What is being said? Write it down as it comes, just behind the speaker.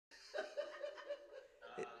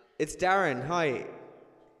It's Darren. Hi.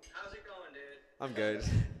 How's it going, dude? I'm good.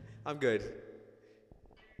 I'm good.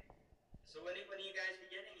 So when are you guys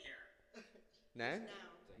beginning here? Now?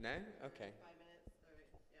 Now? Okay. 5 minutes. All right.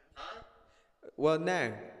 Yeah. Huh? Well,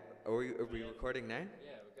 now. Are we recording now? Yeah,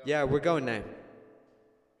 we're going. Yeah, we're going now.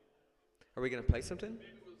 Are we going to play something? Maybe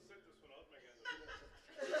we'll set this one up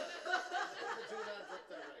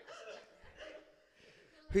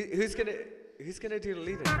again. Who's gonna do the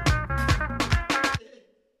leading?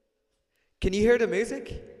 Can you hear the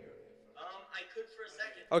music? I could for a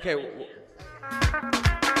second. Okay.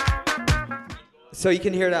 So you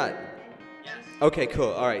can hear that? Yes. Okay,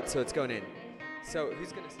 cool. All right, so it's going in. So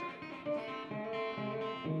who's gonna start?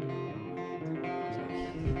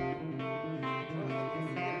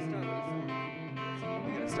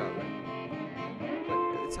 We're gonna start with. But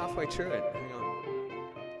it's halfway through it. Hang on.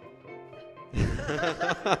 It's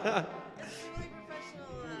a really professional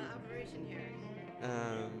operation here.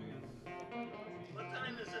 What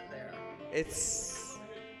time is it there? It's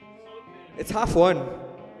 1:30.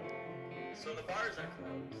 So the bars are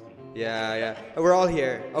closed. Yeah. We're all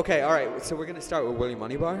here. Okay, all right. So we're gonna start with Willie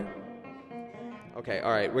Money Bar. Okay,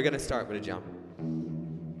 all right. We're gonna start with a jump.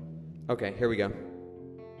 Okay, here we go.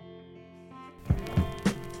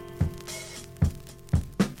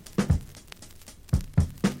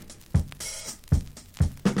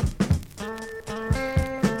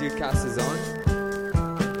 DOODcast is on.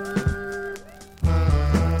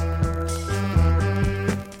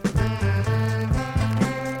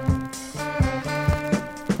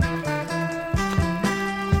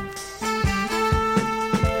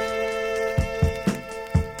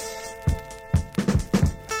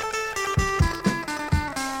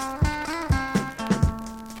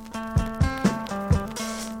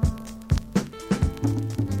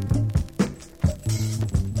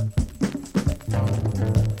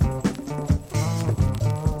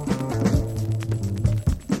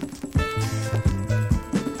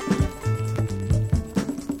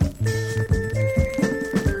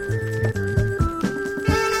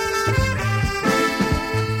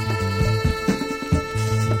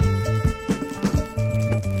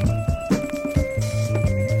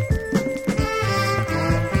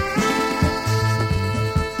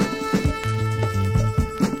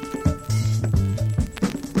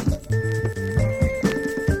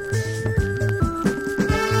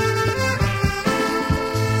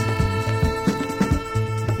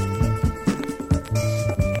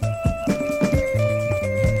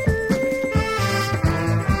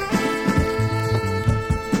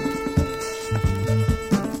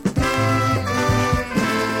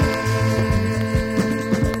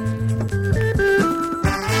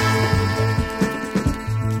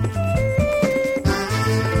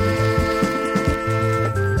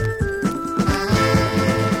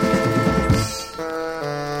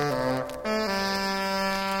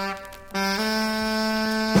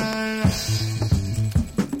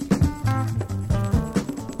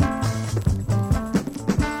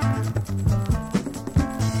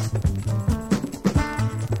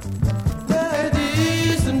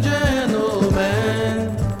 Ladies and gentlemen,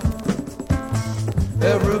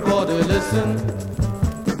 everybody listen.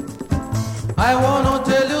 I wanna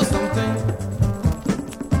tell you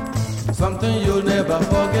something you'll never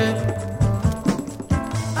forget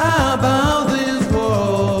about this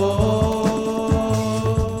world.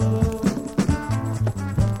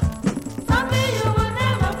 Something you will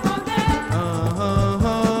never forget.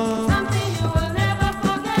 Something you will never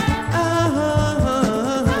forget. Something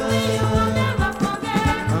you will never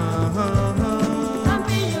forget.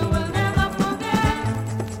 Something you will never forget.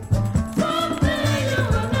 Something you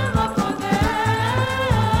will never forget.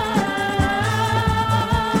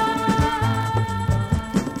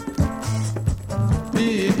 Be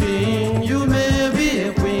a king, you may be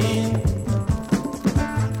a queen,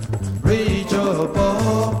 rich or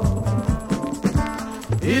poor,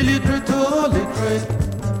 illiterate or literate,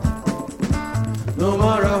 no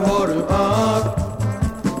matter what you are,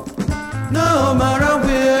 no matter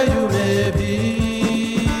where you may be.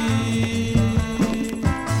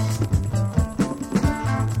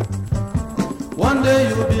 One day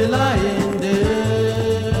you'll be lying there.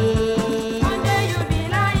 One day you'll be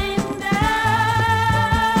lying there.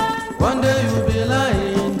 One day you'll be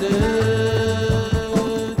lying dead.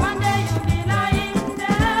 One day you'll be lying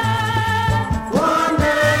there. One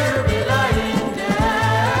day you'll be lying dead.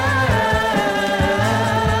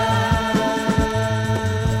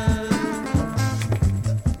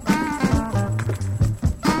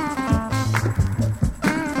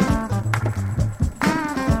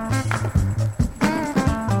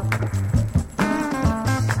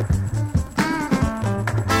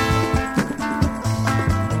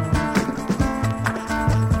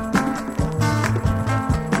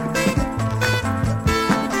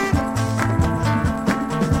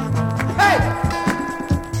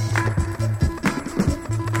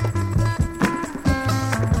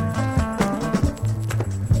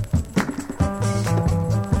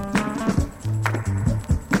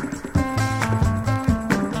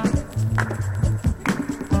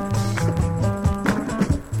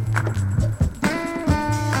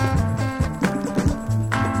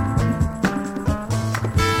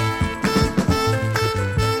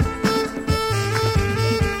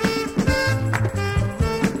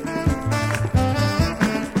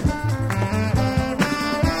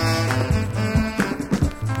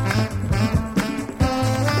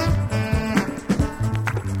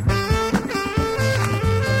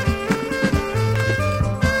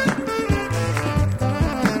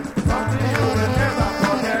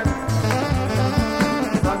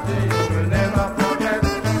 something you will never forget.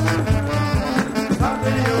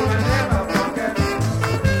 Something you will never forget.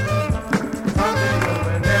 Something you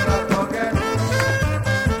will never forget.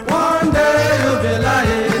 One day you'll be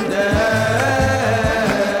lying there.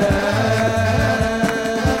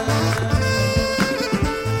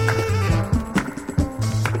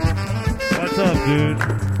 What's up, dude?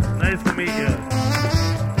 Nice to meet you.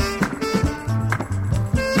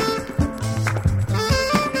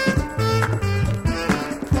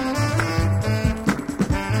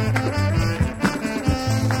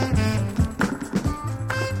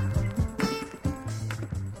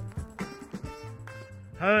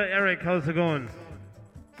 Eric, how's it going?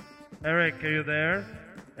 Eric, are you there?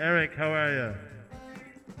 Eric, how are you?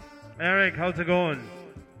 Eric, how's it going?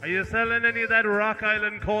 Are you selling any of that Rock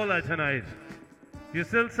Island Cola tonight? You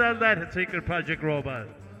still sell that at Secret Project Robot?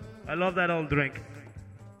 I love that old drink.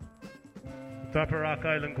 Top of Rock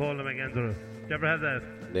Island Cola, McEnders. You ever had that?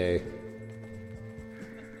 Nay.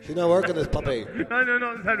 She's not working this puppy. No,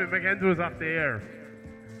 tell me, McEnders off the air.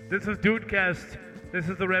 This is DOODcast. This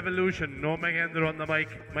is the revolution. No McEnder on the mic.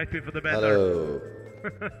 Might be for the better. Hello.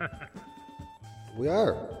 We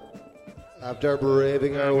are. After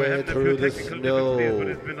braving our We're way having a through few the technical difficulties, but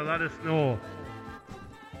snow. it's been a lot of snow.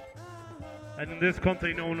 And in this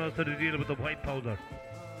country, no one knows how to deal with the white powder.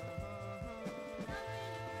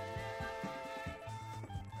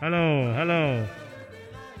 Hello.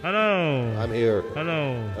 I'm here.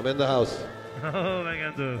 Hello. I'm in the house. Oh,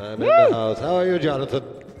 McEnder. I'm in the house. How are you, Jonathan?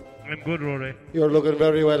 I'm good, Rory. You're looking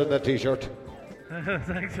very well in that t-shirt.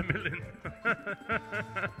 Thanks a million.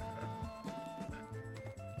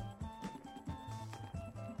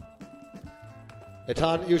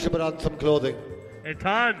 Etan, you should put on some clothing.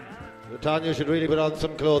 Etan. Etan, you should really put on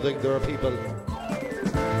some clothing. There are people.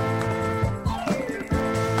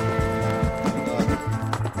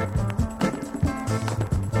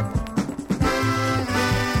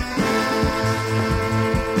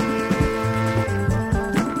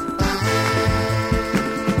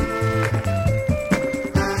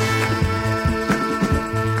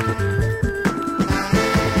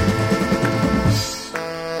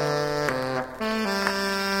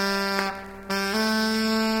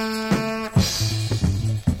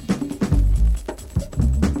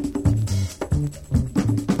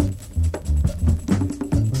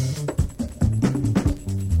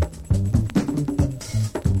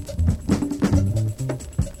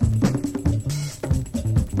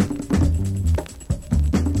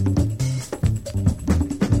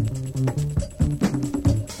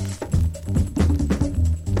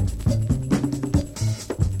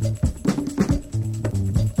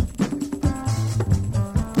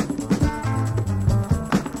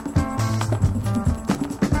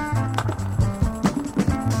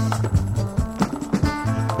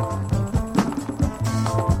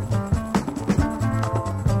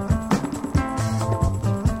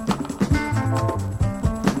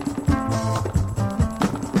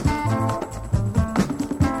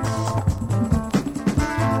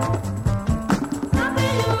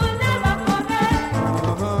 Something you will never forget.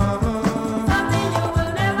 Something you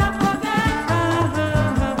will never forget.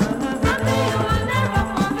 Something you will never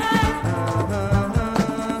forget.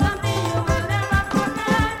 Something you will never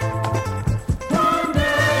forget. One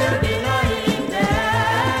day you'll be lying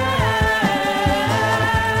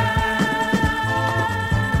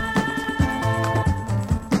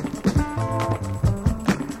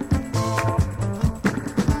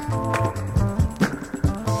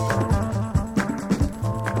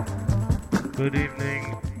Good evening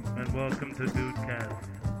and welcome to DOODcast.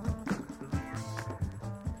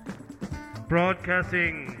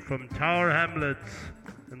 Broadcasting from Tower Hamlets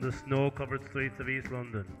in the snow-covered streets of East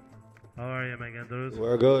London. How are you, McEnders?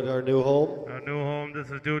 We're good. Our new home. Our new home,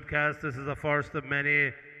 this is DOODcast. This is the first of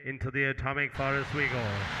many. Into the atomic forest we go.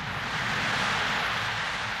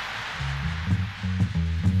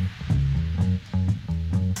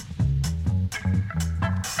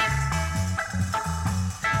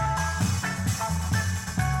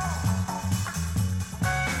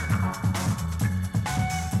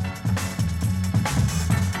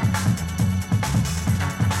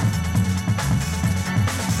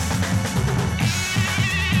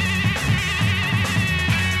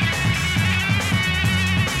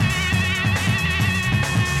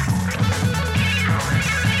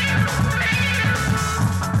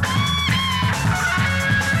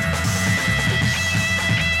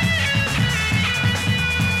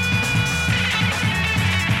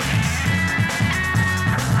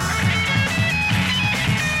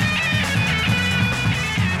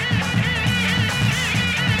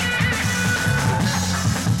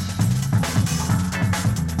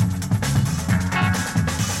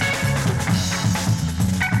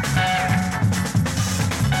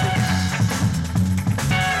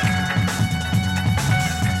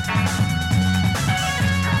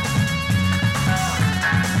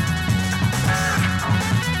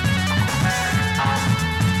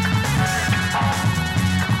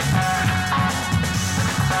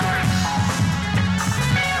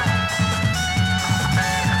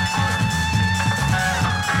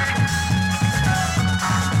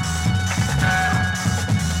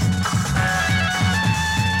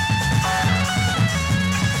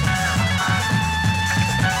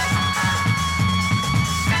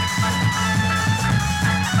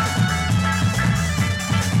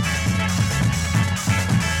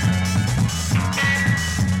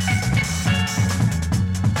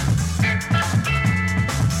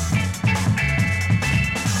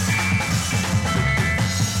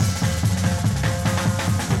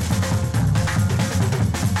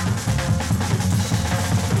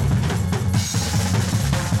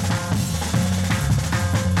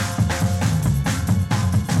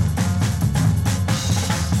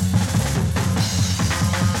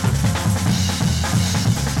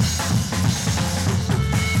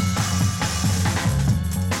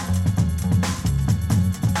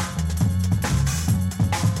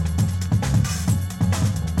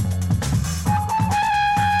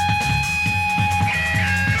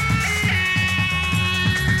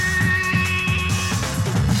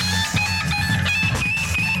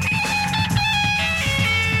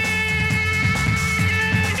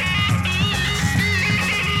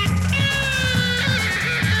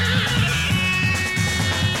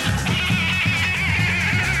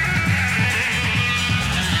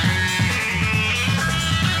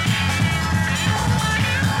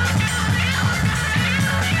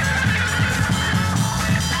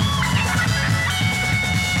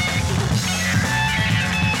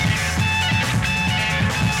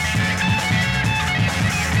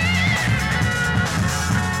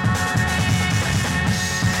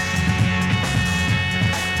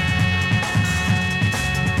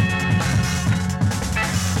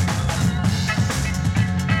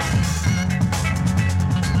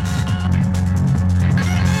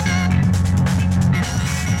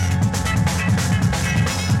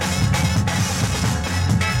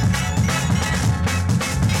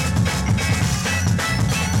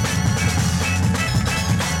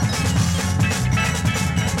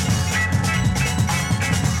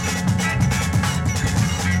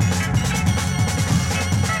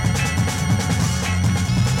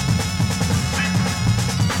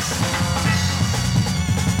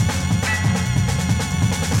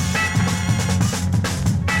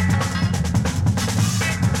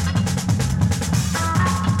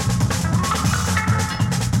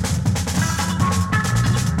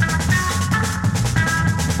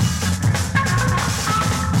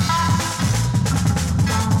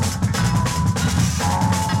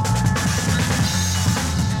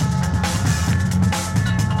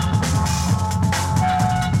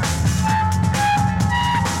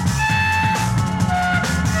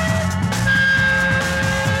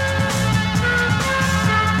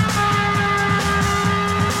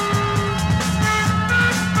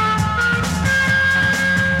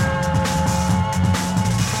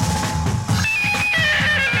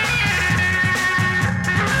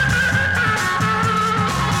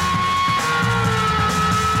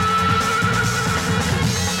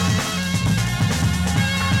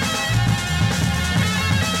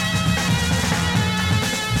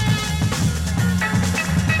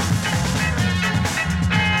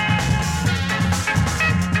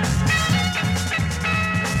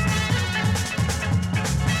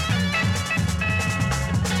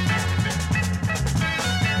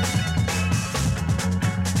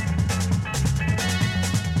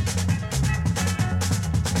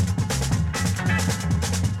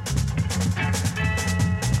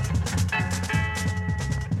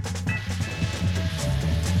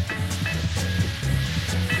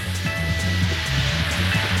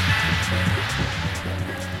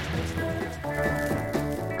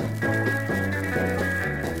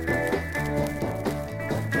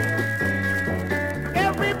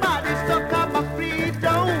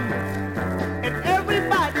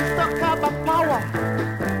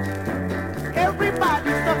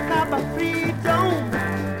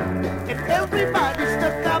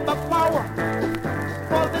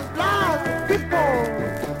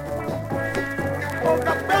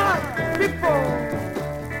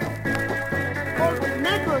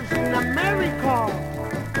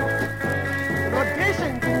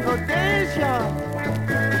 Asia,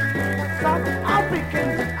 South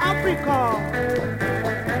Africans in Africa.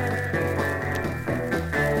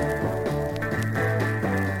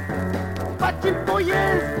 Fighting for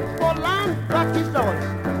years for land that is ours.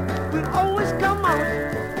 We always come out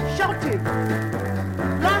shouting,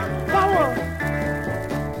 Black power,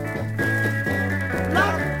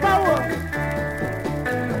 Black power.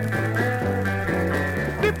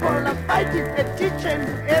 People are fighting and teaching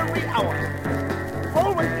every hour.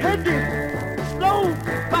 Always heading slow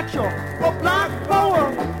but sure for Black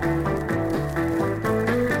power,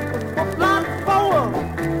 for Black power.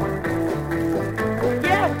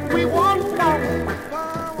 Yeah, we want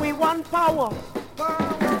power. We want power.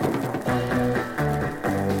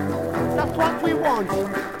 That's what we want.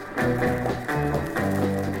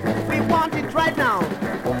 We want it right now.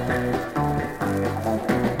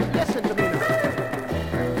 Listen to me now.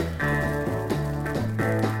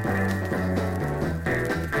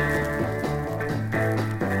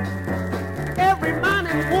 Every man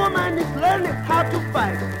and woman is learning how to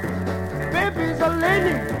fight. Babies are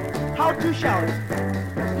learning how to shout.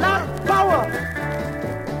 Black power.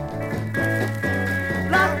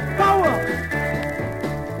 Black power.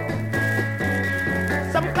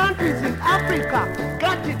 Some countries in Africa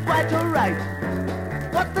got it quite alright.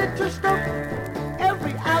 But they just stop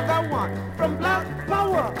every other one from Black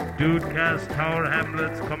power. Doodcast Tower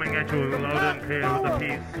Hamlets coming at you loud and clear with the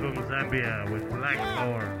piece from Zambia with Black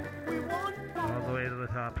Power. All the way to the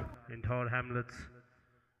top in Tower Hamlets.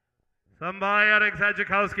 Somebody, Eric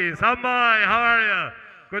Sajikowski. Somebody, how are you?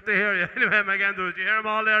 Good to hear you. Anyway, Magandru, did you hear them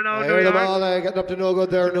all there now? I heard them all getting up to no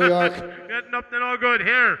good there in New York. Getting up to no good.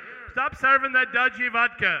 Here, stop serving that dodgy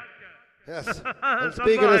vodka. Yes. And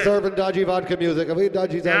speaking of serving dodgy vodka music, have we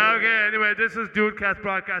dodgy Yeah, vodka? okay. Anyway, this is Doodcast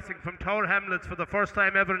broadcasting from Tower Hamlets for the first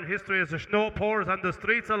time ever in history as the snow pours on the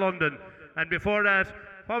streets of London. And before that,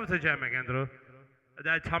 what was the jam, Magandru?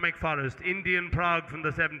 The Atomic Forest, Indian prog from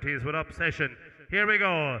the 70s with Obsession. Here we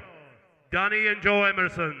go. Donny and Joe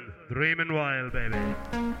Emerson, Dreamin' Wild, baby.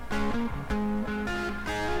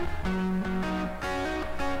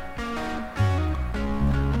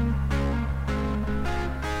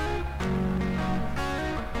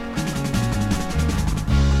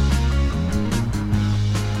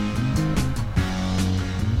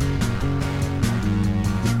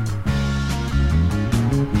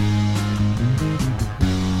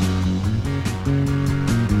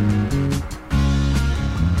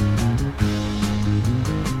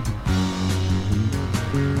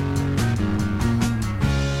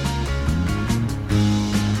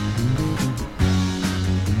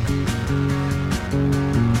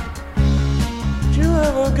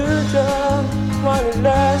 A good job while it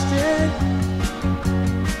lasted.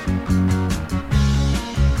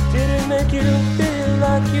 Did it make you feel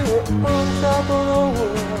like you were on top of the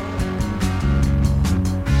world?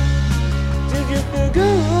 Did you feel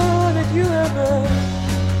good if you ever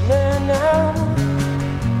man now?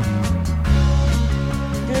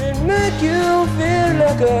 Did it make you feel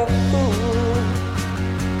like a fool?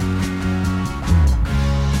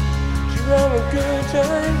 Did you have a good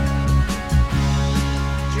time?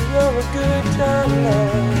 You have a good time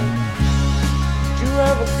now. You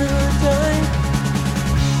have a good time.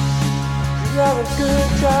 You have a good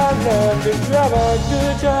time now. Did you have a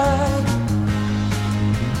good time?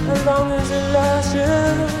 As long as it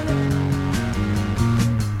lasted.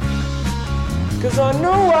 'Cause I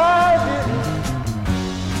know I didn't.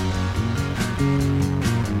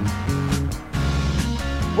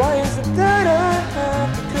 Why is it that I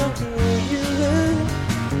have to come to you?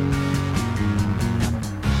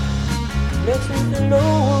 Makes me feel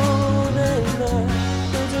lower than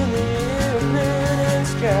birds in the evening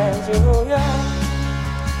skies. Oh yeah.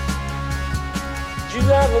 Did you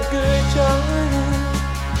have a good time?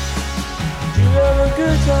 Did you have a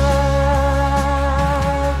good time?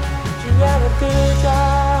 Did you have a good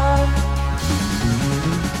time?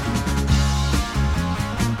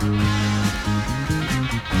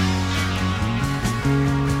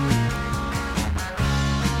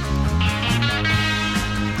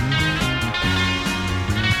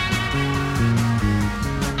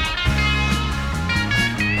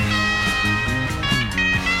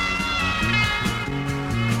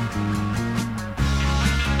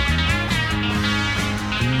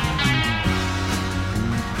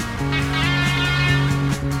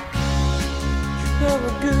 Have a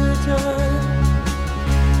good time.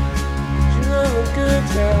 You have a good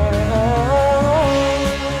time.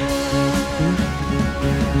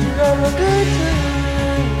 You have a good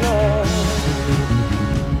time now.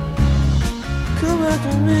 Come back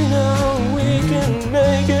to me now, we can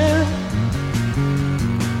make it.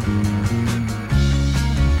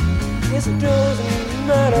 It's a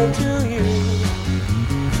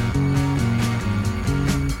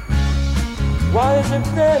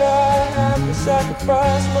admit that I have to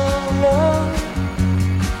sacrifice my love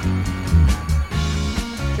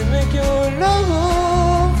to make your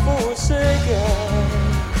love forsaken.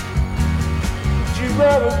 Did you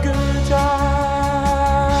have a good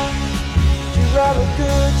time? Did you have a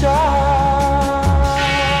good time?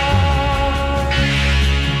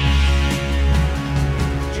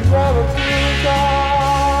 Did you have a good time?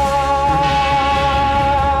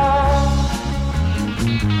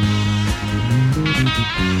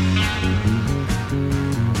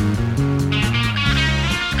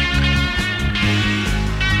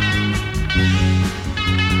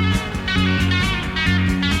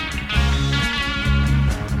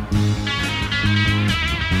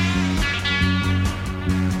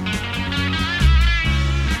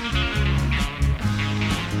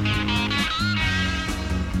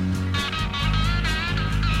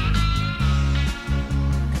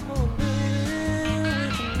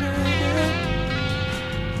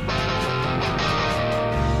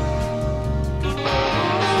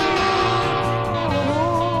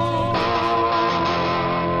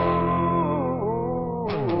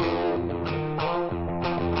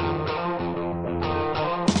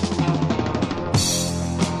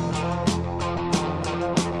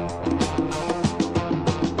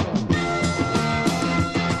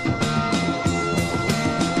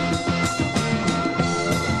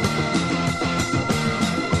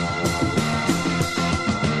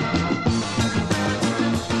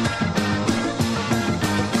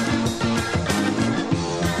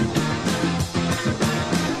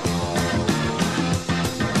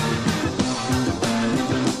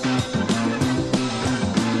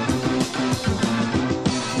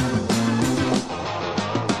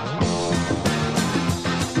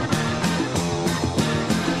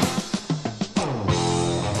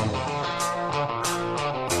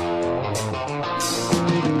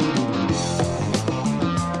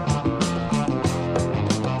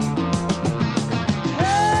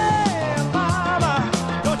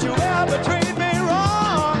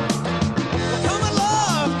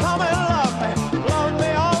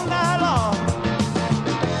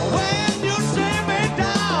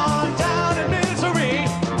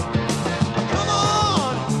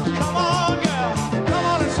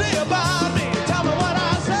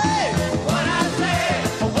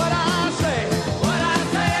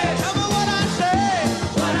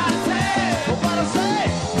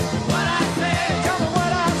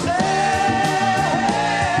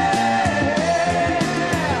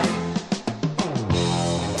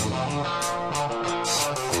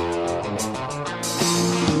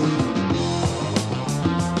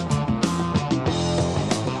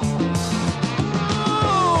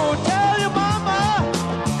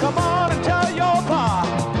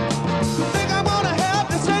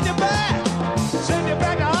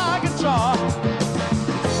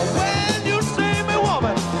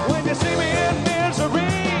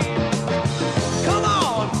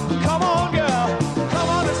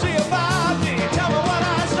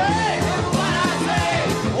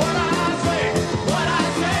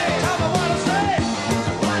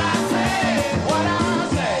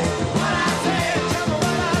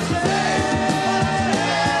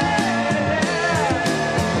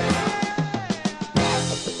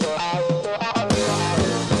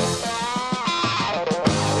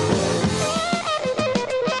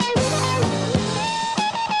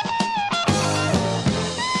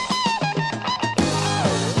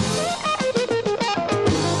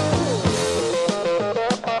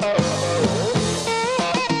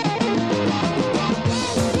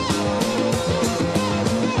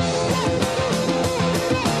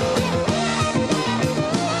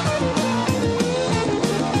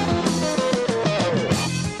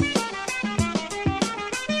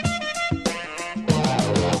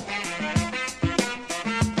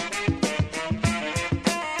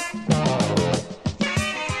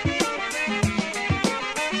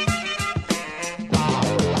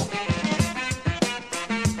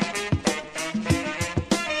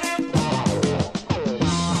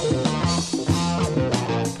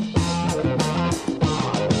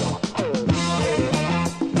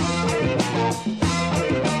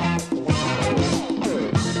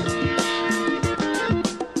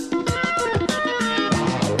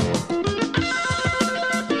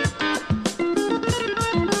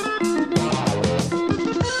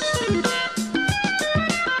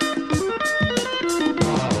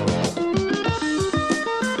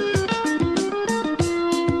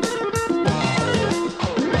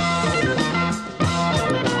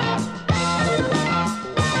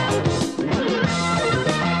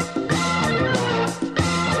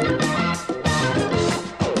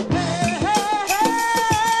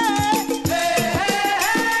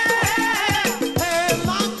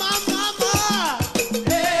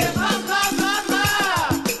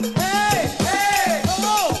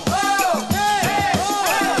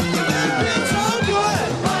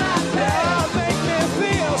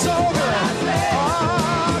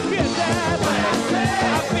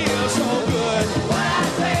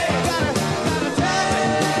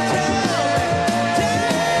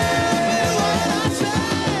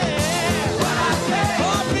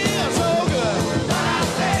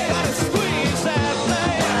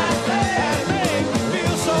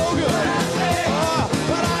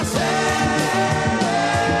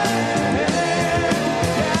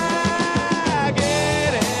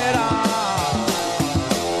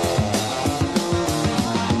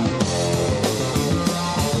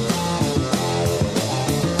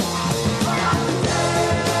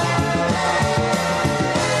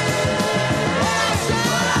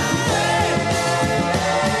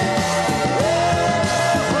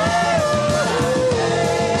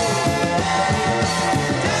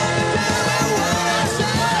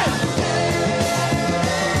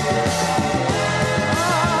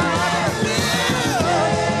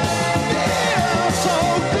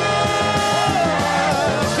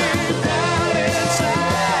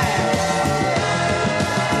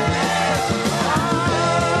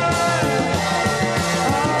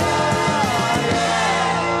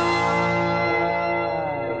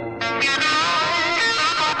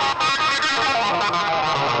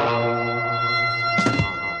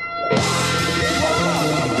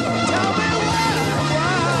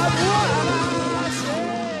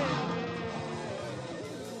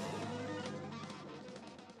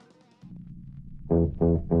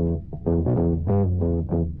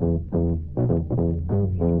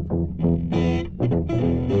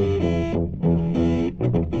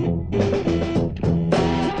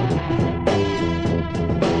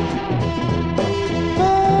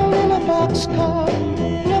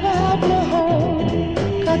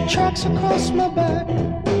 tracks across my back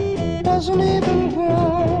doesn't even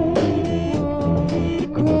grow.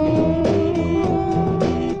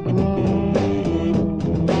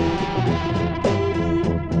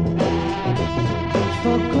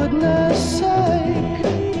 For goodness sake,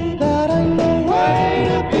 that ain't no way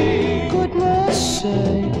to be. Goodness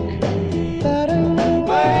sake, that ain't no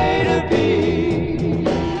way to be.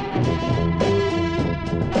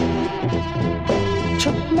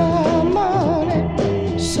 Took my money,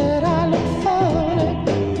 said I look funny.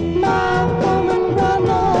 My woman run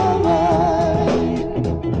away.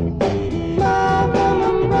 My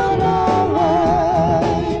woman run away.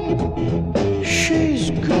 She's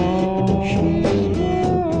gone.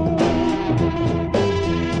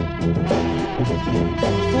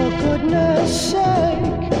 For goodness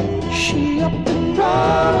sake, she up and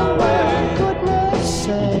run away. Goodness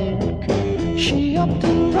sake, she up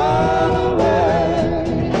and run away.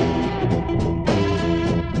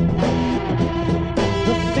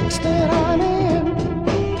 The fix that I'm in,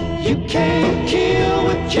 you can't kill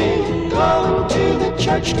with gin. Going to the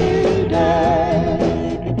church today.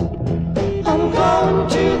 I'm going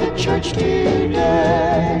to the church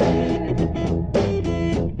today.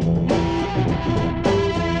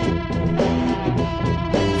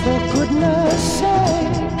 For goodness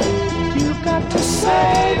sake, you got to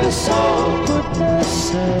save your soul. Goodness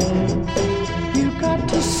sake, you got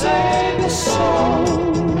to save your soul.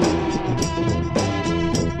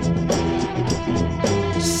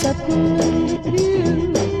 Sitting in the pew,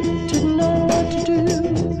 didn't know what to do,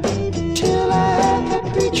 till I had the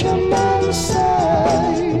preacher man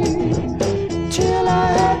say, till I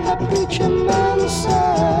had the preacher man say,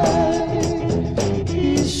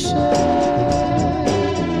 he said,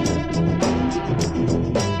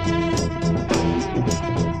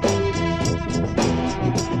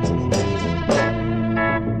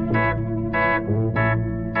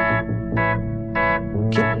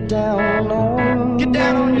 get down on your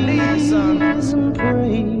knees, son, and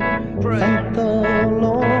pray. Thank the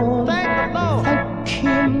Lord. Thank the Lord. Thank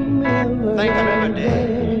Him every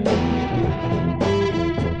day.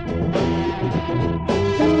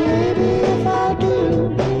 And maybe if I do,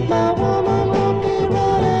 my woman won't be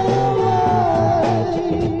running away.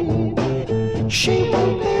 She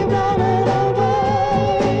won't be running away.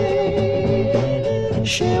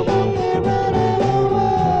 She won't be running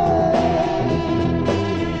away.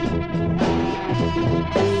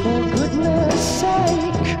 For goodness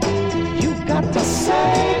sake, you got to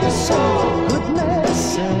save your soul. Goodness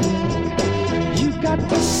sake, you got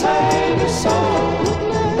to save your soul.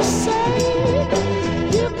 Goodness sake,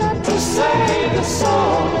 you got to save your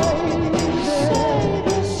soul. Save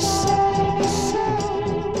your soul.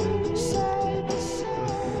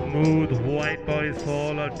 Smooth white boys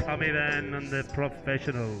fall of Tommy Van and the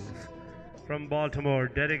Professionals from Baltimore,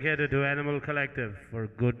 dedicated to Animal Collective, for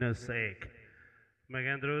goodness sake.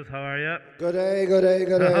 McAndrews, how are you? Good day, good day,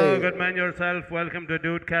 good day. Oh, good man yourself. Welcome to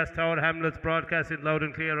Doodcast Tower Hamlets, broadcasting loud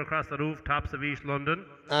and clear across the rooftops of East London.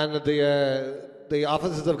 And the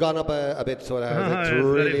offices have gone up a bit, so it has. It's It's very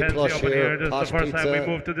really fancy plush up in here. This is posh the first time we pizza.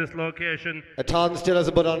 moved to this location. A ton still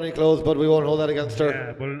hasn't put on any clothes, but we won't hold that against her.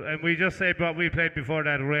 Yeah, well, and we just say what we played before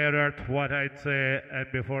that, Rare Earth, What I'd Say, and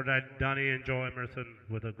before that, Donny and Joe Emerson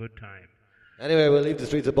with a good time. Anyway, we'll leave the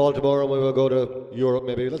streets of Baltimore and we will go to Europe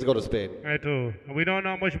maybe. Let's go to Spain. I do. And we don't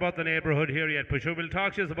know much about the neighbourhood here yet, but sure, we'll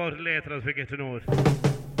talk to you about it later as we get to know it.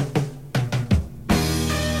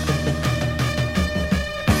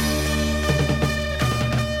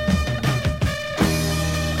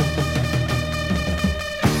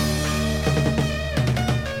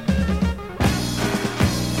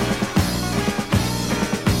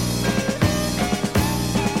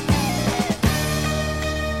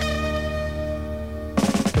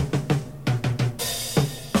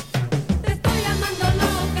 Te estoy amando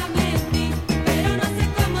locamente, pero no sé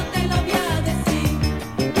cómo te lo voy a decir.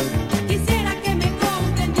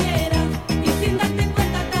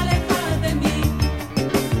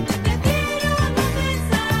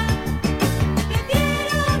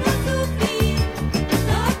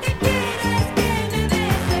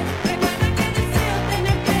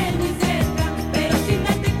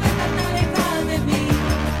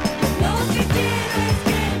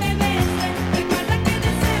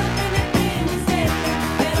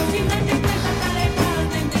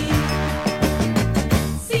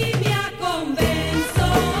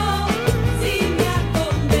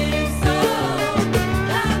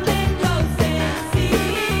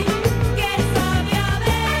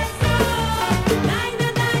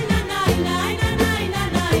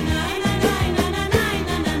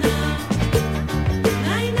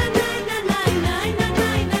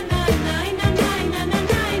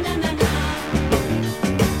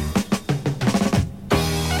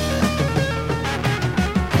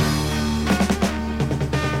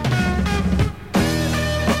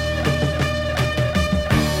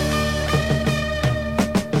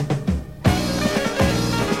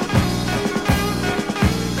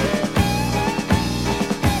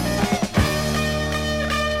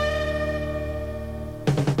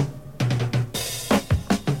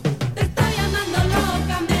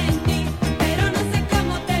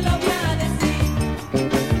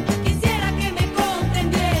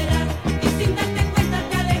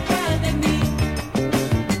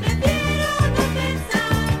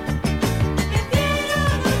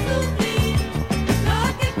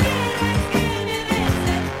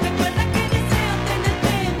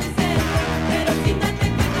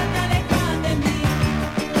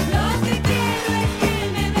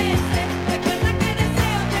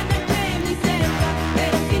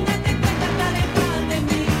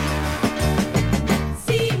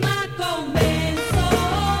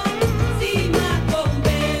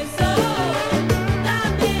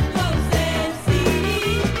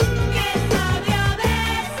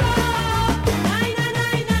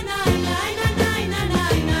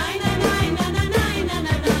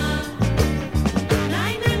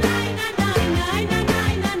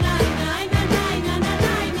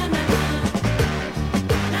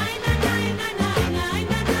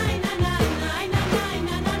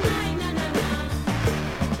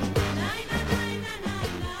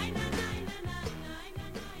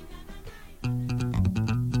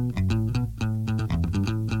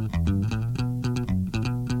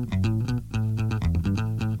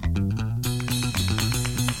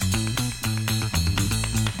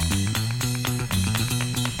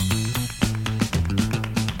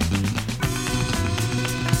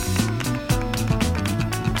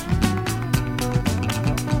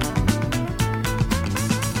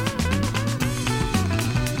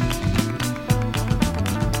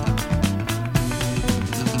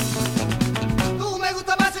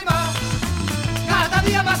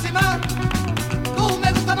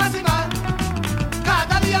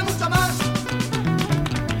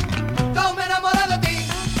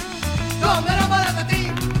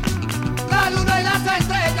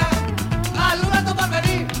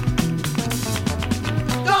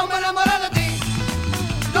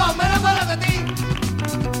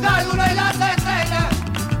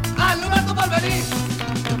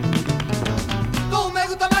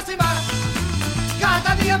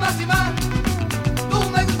 más y más. Tú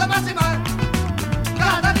me gustas más y más.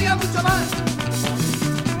 Cada día mucho más.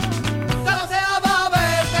 Yo deseaba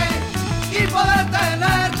verte y poder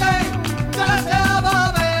tenerte. Yo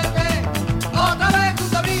deseaba verte otra vez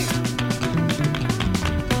junto a mí.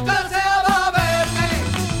 Yo deseaba verte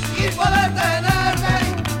y poder tenerte.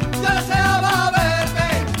 Yo deseaba verte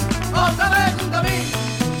otra vez junto a mí.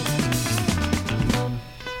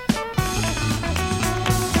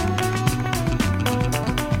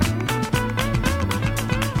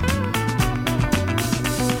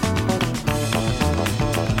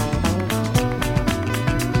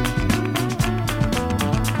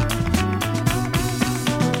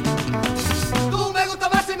 Tú me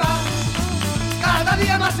gustas más y más, cada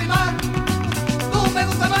día más y más. Tú me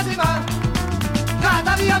gustas más y más,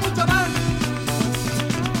 cada día mucho más.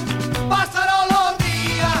 Pasaron los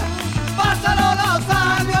días, pasaron los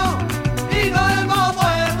años y no hemos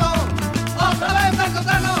vuelto otra vez a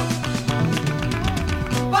encontrarnos.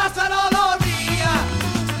 Pasaron los días,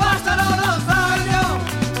 pasaron los años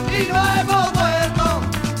y no hemos vuelto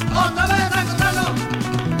otra vez a encontrarnos.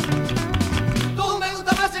 Tú me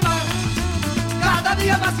gustas más y más, cada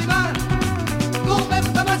día más y más. Tú me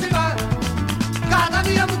gustas más y más, cada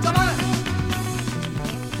día mucho más.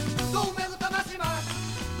 Tú me gustas más y más,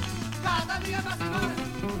 cada día más y más.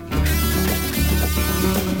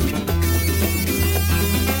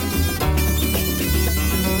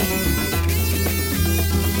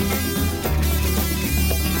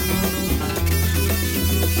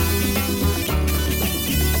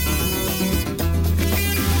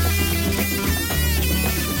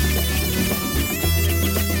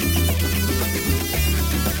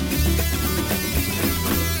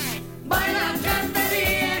 Baila, canta,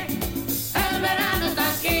 ríe, el verano está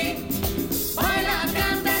aquí. Baila,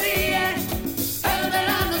 canta, ríe, el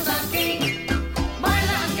verano está aquí.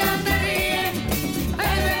 Baila, canta, ríe,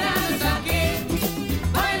 el verano está aquí.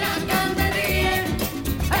 Baila, canta, ríe,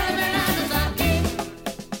 el verano está aquí.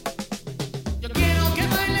 Yo quiero que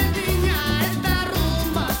bailes, niña, esta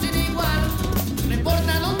rumba sin igual. No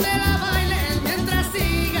importa dónde la bailes, mientras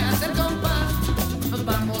sigas el compás. Nos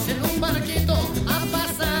vamos en un barquito a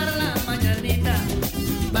pasar la mañanita.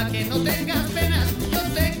 Pa' que no tengas penas, yo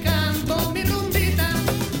te canto mi rumbita.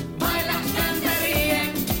 Baila, canta, ríe,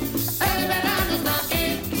 el verano está aquí.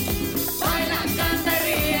 Baila, canta,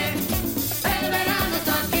 ríe, el verano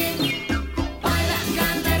está aquí. Baila,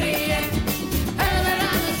 canta, ríe, el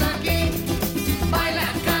verano está aquí. Baila,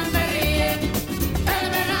 canta, ríe, el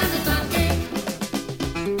verano está aquí. Baila,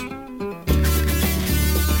 canta, ríe,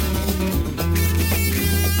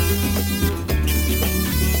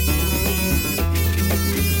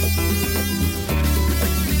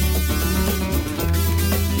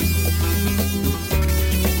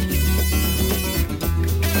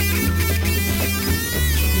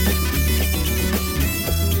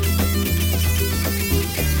 el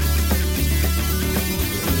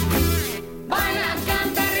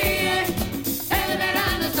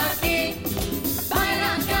verano está aquí.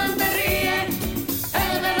 Baila, canta, ríe,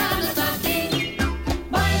 el verano está aquí.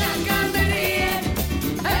 Baila, canta, ríe,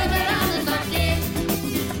 el verano está aquí.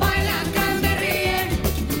 Baila, canta, ríe,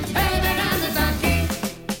 el verano está aquí.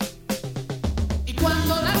 Y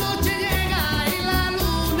cuando la noche llega y la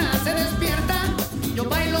luna se despierta, yo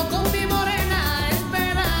bailo con mi morena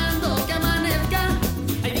esperando que amanezca.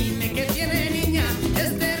 Ay, dime qué tiene, niña,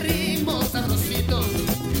 este ritmo sabrosito.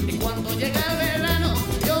 Y cuando llega el verano,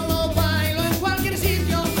 yo lo bailo en cualquier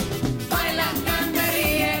sitio. Baila, canta,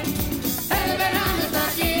 ríe, el verano está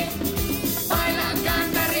aquí. Baila,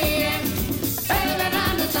 canta, ríe, el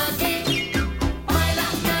verano está aquí. Baila,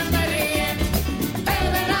 canta, ríe, el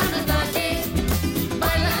verano está aquí.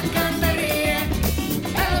 Baila, canta, ríe,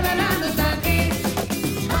 el verano está aquí.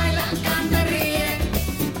 Baila, canta, ríe,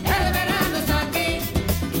 el verano está aquí.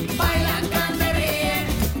 Baila, canta, ríe,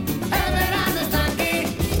 el verano está aquí.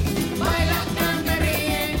 Baila, canta,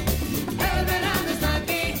 ríe, el verano está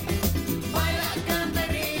aquí. Baila, canta,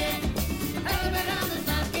 ríe, el verano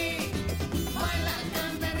está aquí. Baila,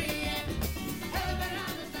 canta, ríe, el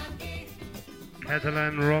verano está aquí.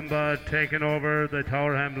 Catalan rumba taking over the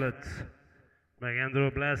Tower Hamlets.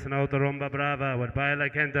 Megandro blasting out the rumba brava with Baila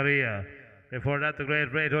Cantaria. Before that, the great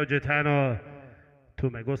Reto Gitano to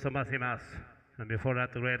Me Gusta Más y Más. And before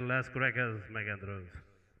that, the great Las Grecas, Megandros.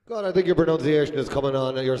 God, I think your pronunciation is coming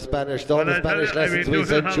on. Your Spanish, all the I tell Spanish you, lessons I've been we doing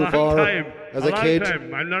sent it you a long for time. as a a long kid.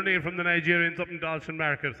 time. I'm learning it from the Nigerians up in Dawson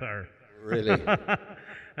Market, sir. Really?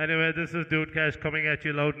 Anyway, this is DOODcast coming at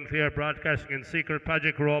you loud and clear, broadcasting in secret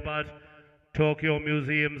Project Robot, Tokyo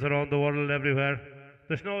museums around the world, everywhere.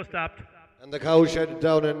 The snow stopped. And the cowshed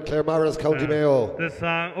down in Claremorris, County Mayo. This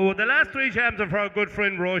song. Oh, the last three jams are for our good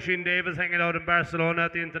friend Roisin Davis, hanging out in Barcelona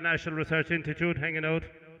at the International Research Institute, hanging out,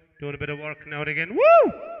 doing a bit of work now and again.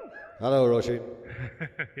 Woo! Hello, Roisin.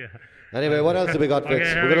 Yeah. Anyway, what else have we got, Vix?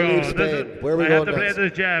 Okay, We're going to leave This Spain. is- Where are we I going have to next? play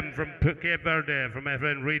this jam from Cape Verde from my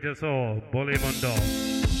friend Rita So, Bully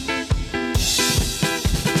Mundo.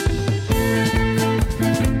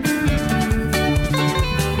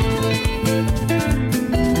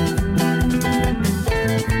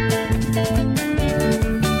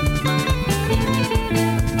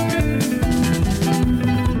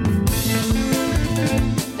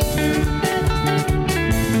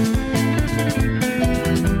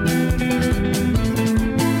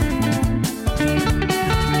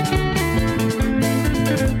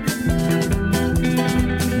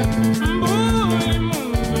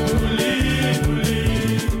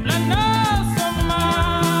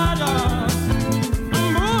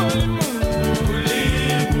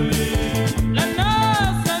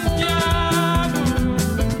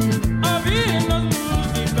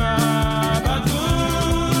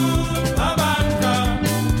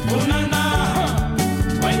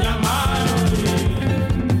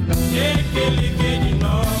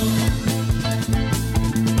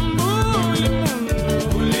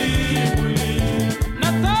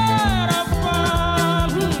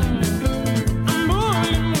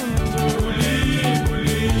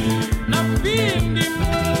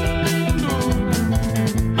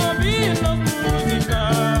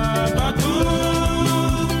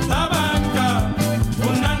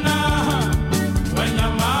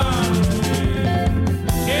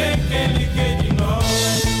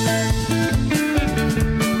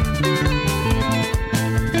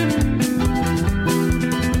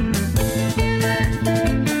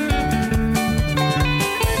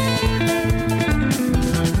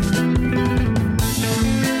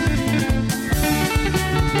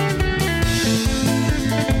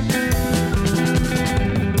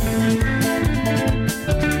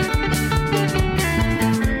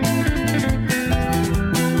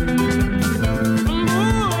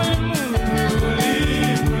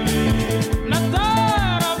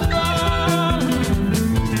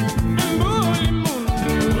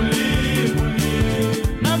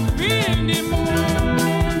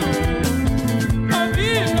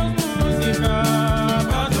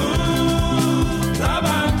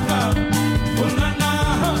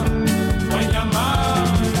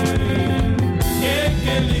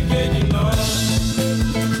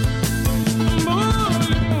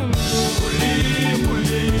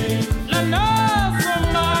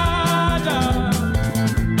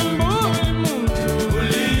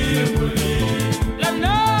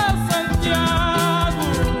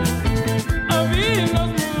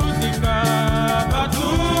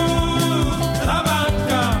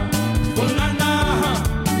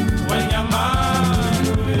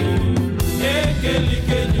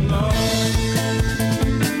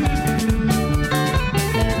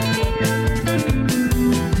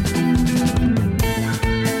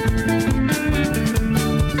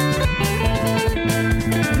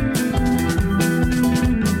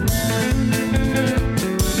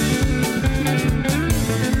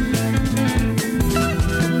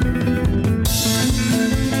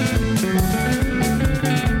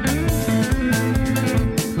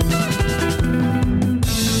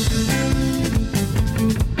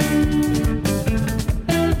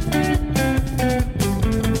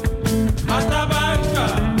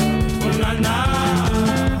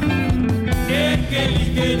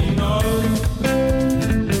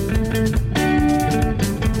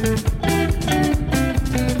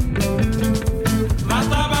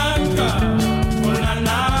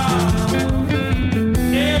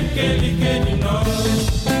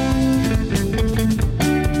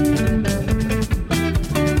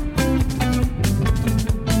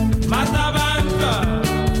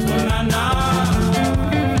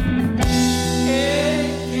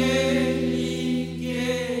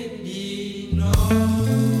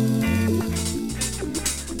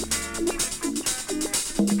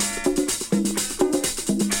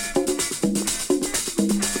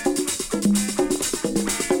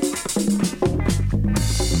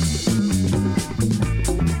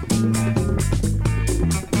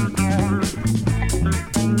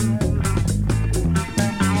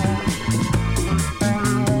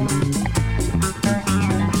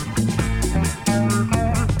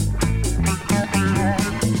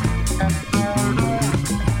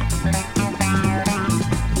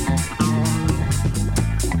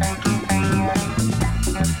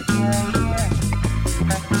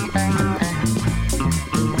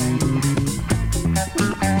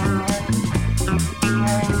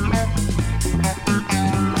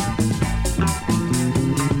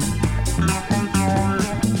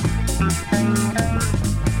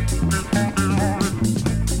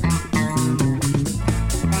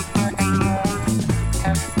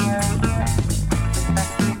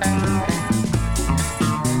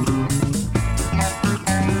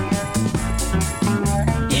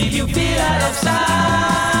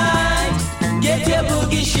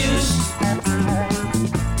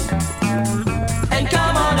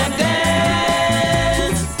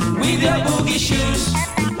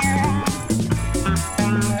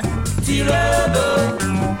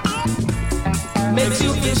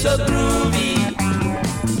 so groovy.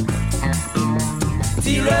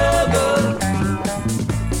 Tirogo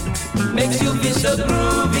makes you feel so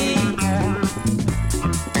groovy.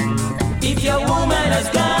 If your woman has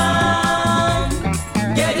gone,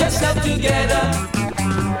 get yourself together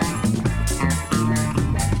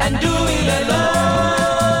and do it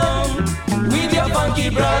alone with your funky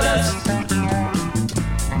brothers.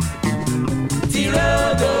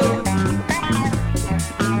 Tirogo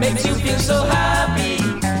makes you feel so happy.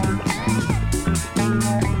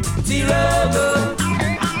 Tirogo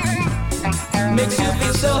makes you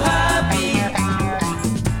feel so happy.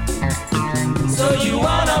 So you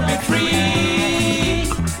wanna be free,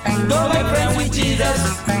 go make friends with Jesus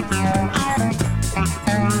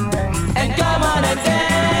and come on and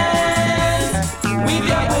dance with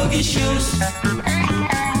your boogie shoes.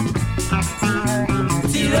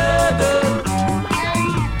 Tirogo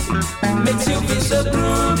makes you feel so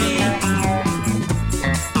groovy.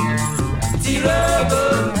 Tirogo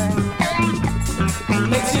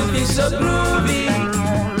makes you feel so groovy.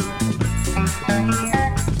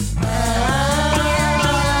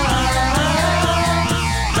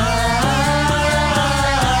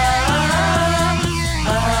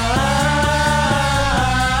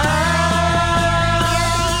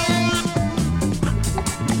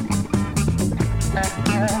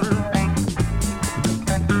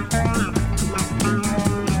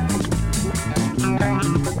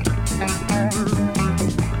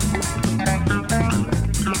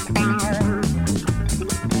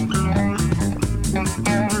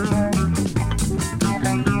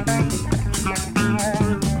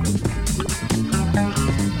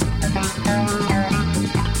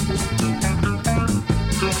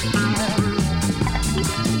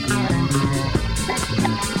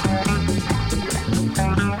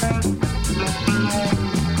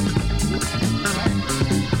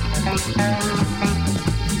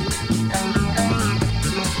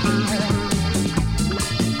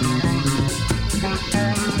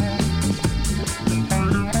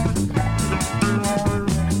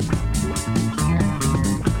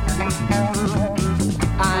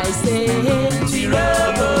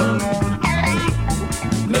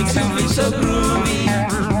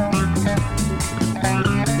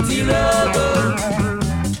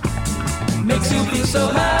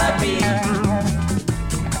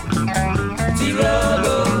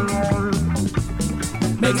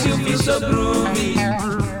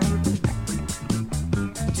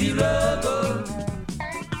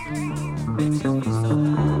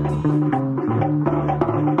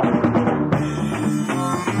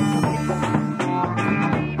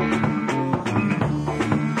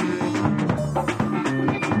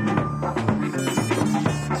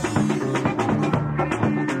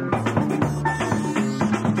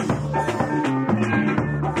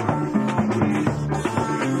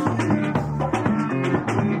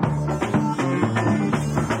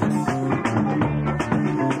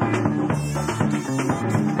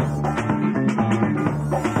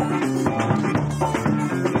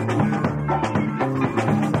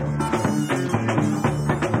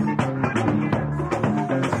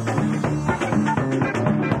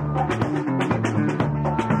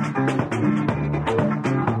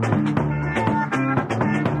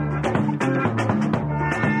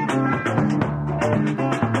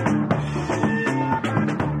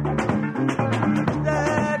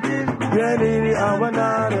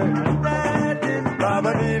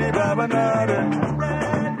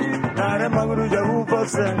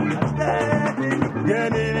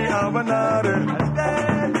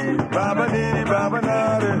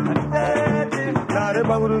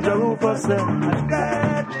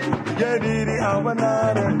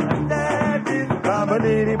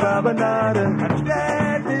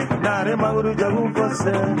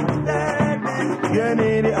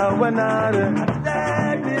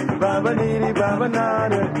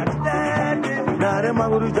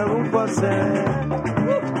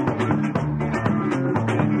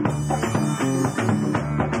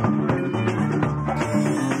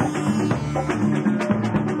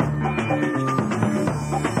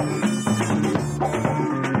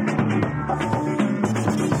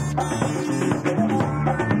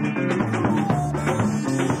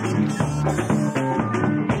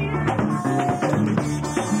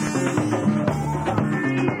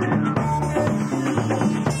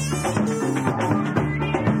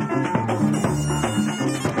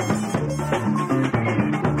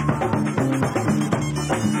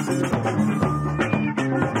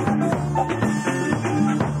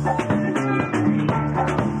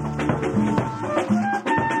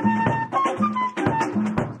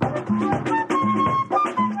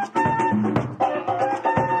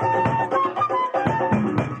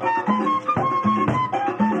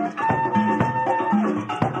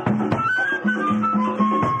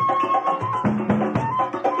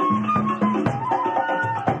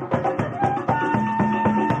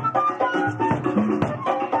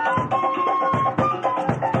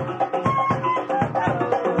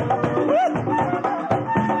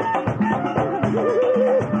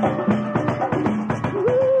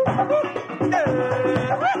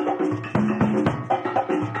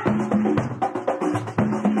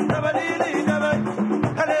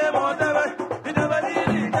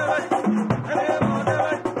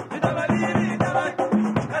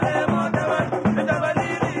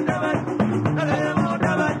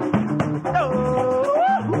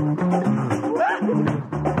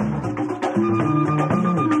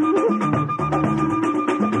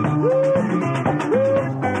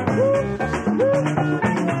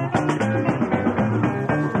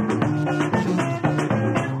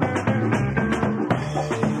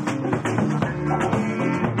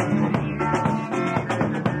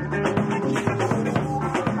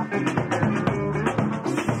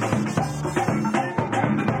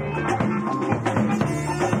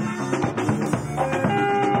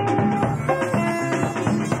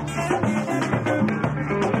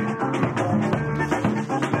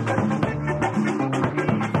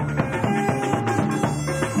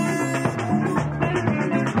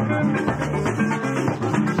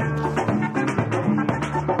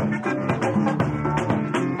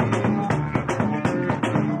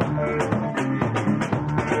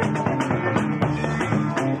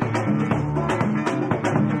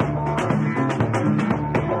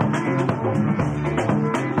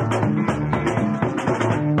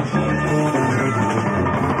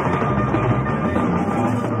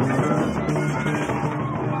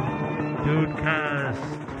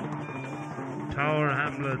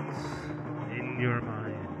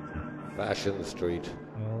 Fashion Street.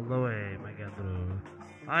 All the way, Magandru.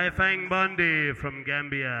 I Fang Bundy from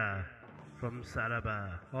Gambia, from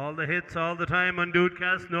Saraba. All the hits all the time on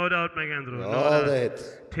Dudecast, no doubt, Magandru. No All doubt. the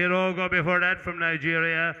hits. Tirogo before that from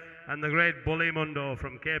Nigeria, and the great Bully Mundo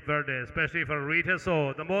from Cape Verde, especially for Rita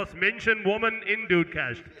So, the most mentioned woman in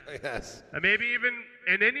Dudecast. Yes. And maybe even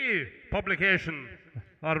in any publication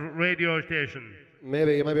or radio station.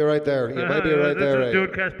 Maybe, you might be right there. You might be right there, This is Ray.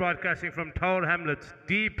 Dudecast broadcasting from Tower Hamlets,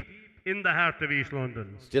 deep in the heart of East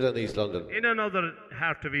London. Still in East London. In another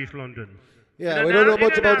heart of East London. Yeah, In we an don't know ar-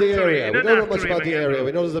 much in an about the artery, area. in We an don't know much artery, about the Magandru. area.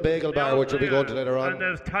 We know there's a bagel bar, which we'll be going to later And on.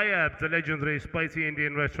 there's Tayab, the legendary spicy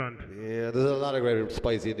Indian restaurant. Yeah, there's a lot of great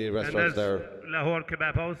spicy Indian And restaurants there's there. Lahore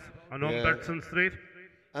Kebab House on Yeah. Umbertson Street.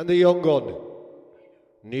 And the Young Gun.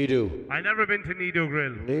 Nidu. I never been to Nido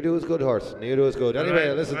Grill. Nidu is good horse. Nidu is good. Anyway,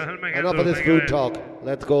 Right. listen, Well, Magandru, enough of this thank you, food talk.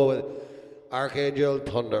 Let's go with Archangel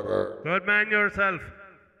Thunderbird. Good man yourself.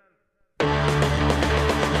 Thank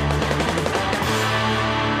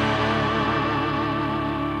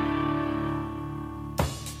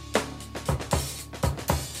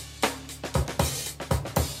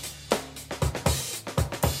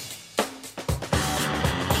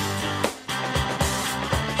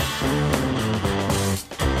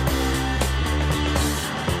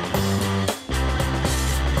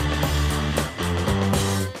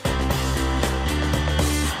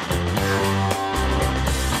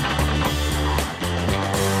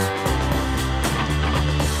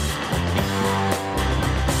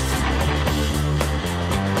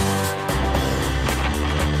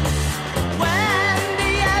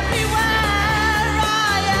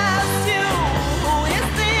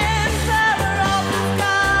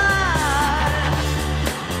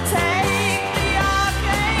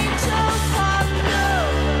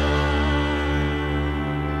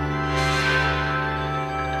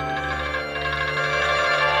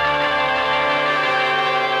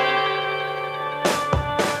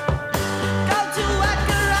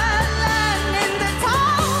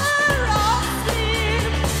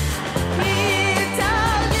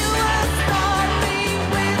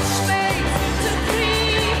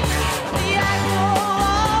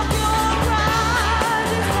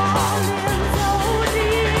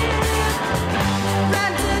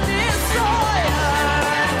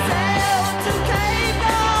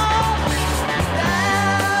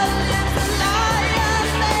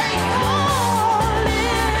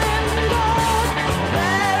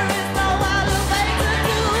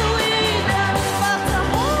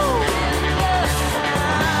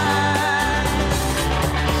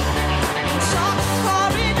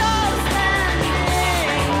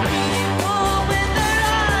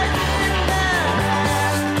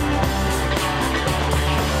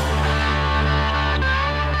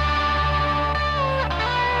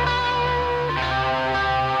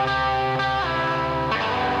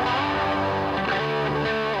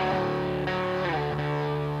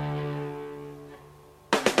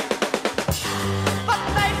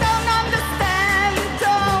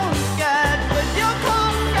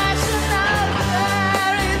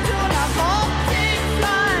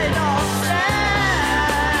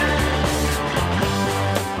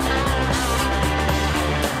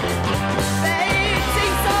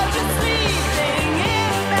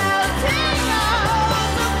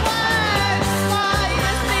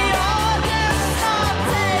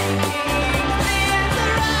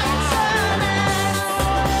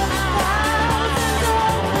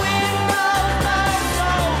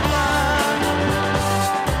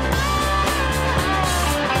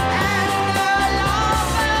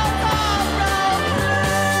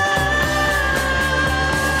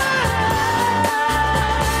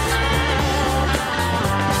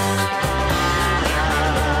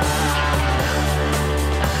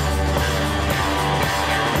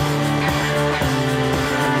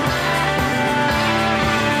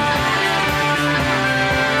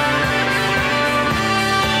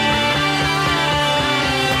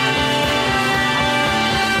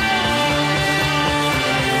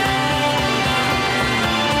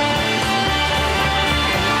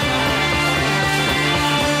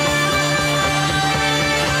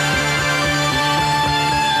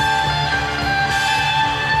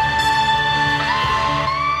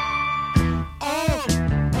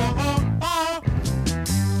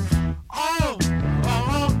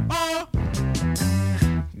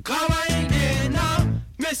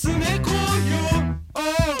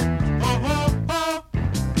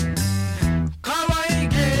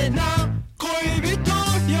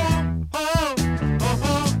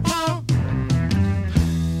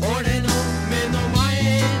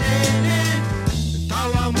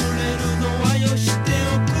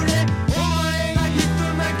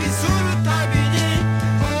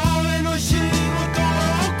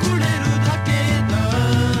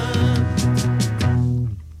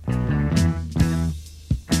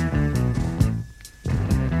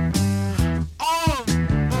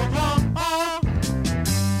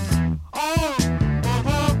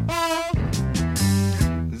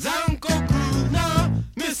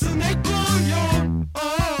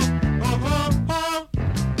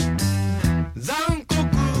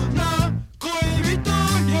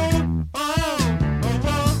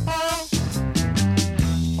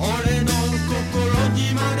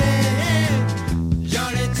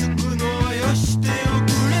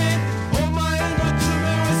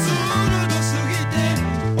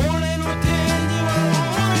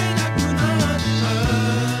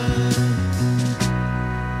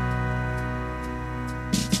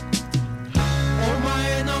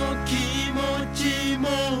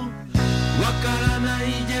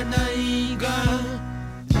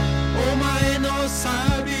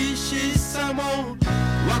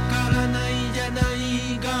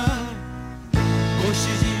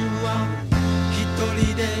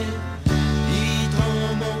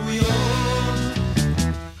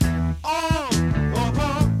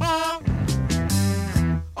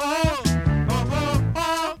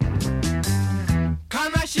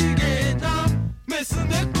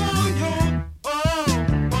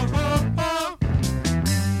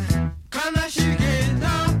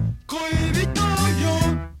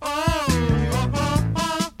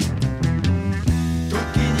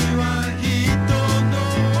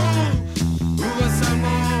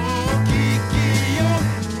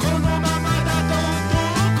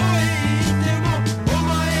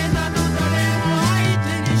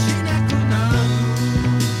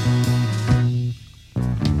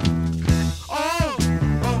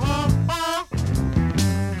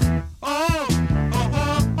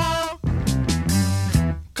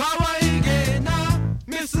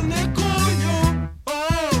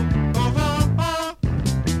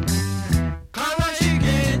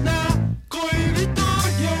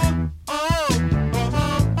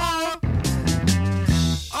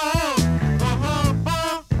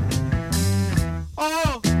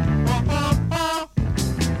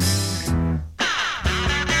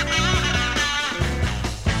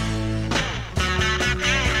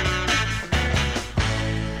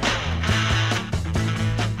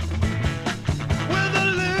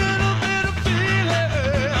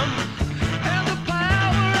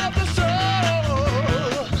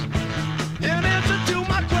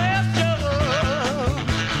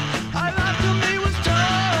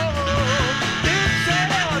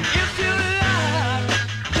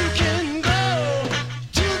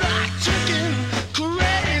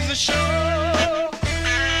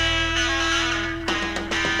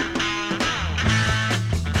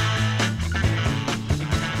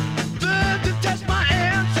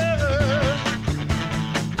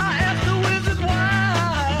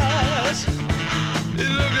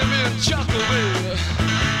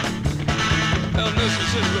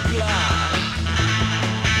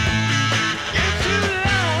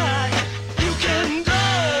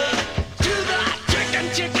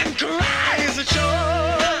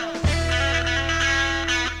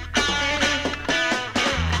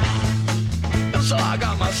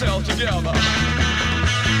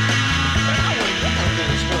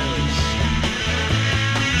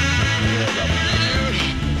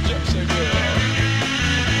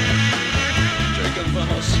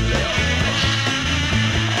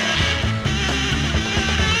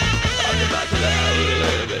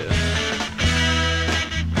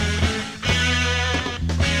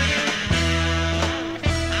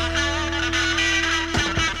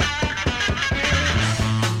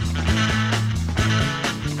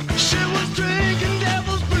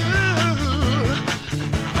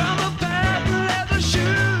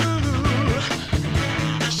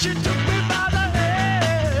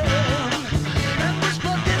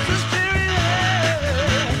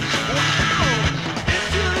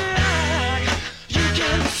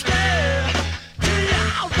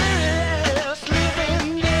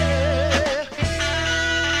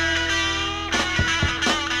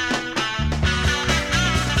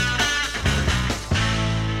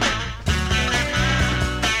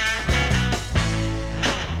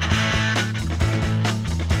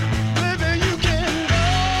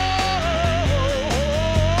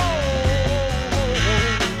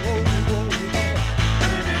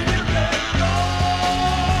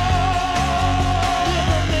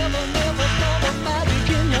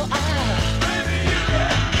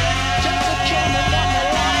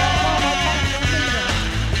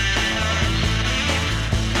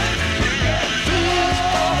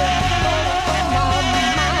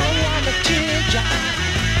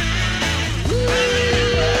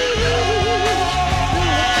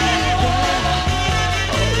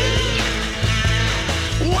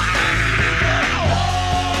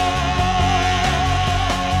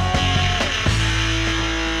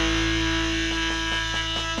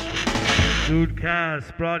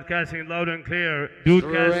DOODcast, broadcasting loud and clear.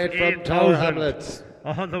 DOODcast Straight from 8000. Tower Hamlets.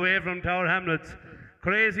 All the way from Tower Hamlets.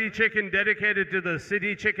 Crazy Chicken dedicated to the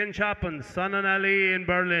City Chicken Shop on Son and Alley in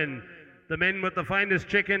Berlin. The men with the finest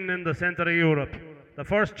chicken in the centre of Europe. The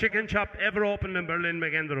first chicken shop ever opened in Berlin,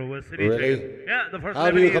 McEndro, was City Really? Chicken. Yeah, the first. How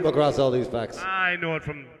do you 70 come across all these facts? I know it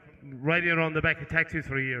from riding around the back of taxis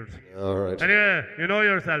for years. All right. Anyway, you know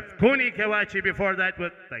yourself. Kuni Kawachi before that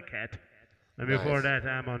with the cat. And before Nice. that,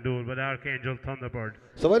 I'm on duel with Archangel Thunderbird.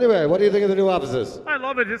 So anyway, what do you think of the new offices? I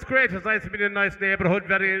love it. It's great. It's nice to be in a nice neighbourhood.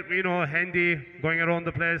 Very, handy. Going around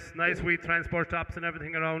the place. Nice wee transport stops and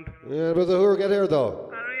everything around. Yeah, but the who get here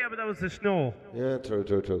though? Yeah, but that was the snow. Yeah, true.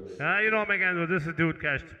 You know, McAndrew, this is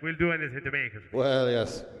DOODcast. We'll do anything to make it. Well,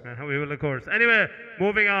 yes. We will, of course. Anyway,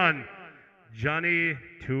 moving on. Johnny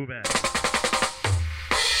Too Bad.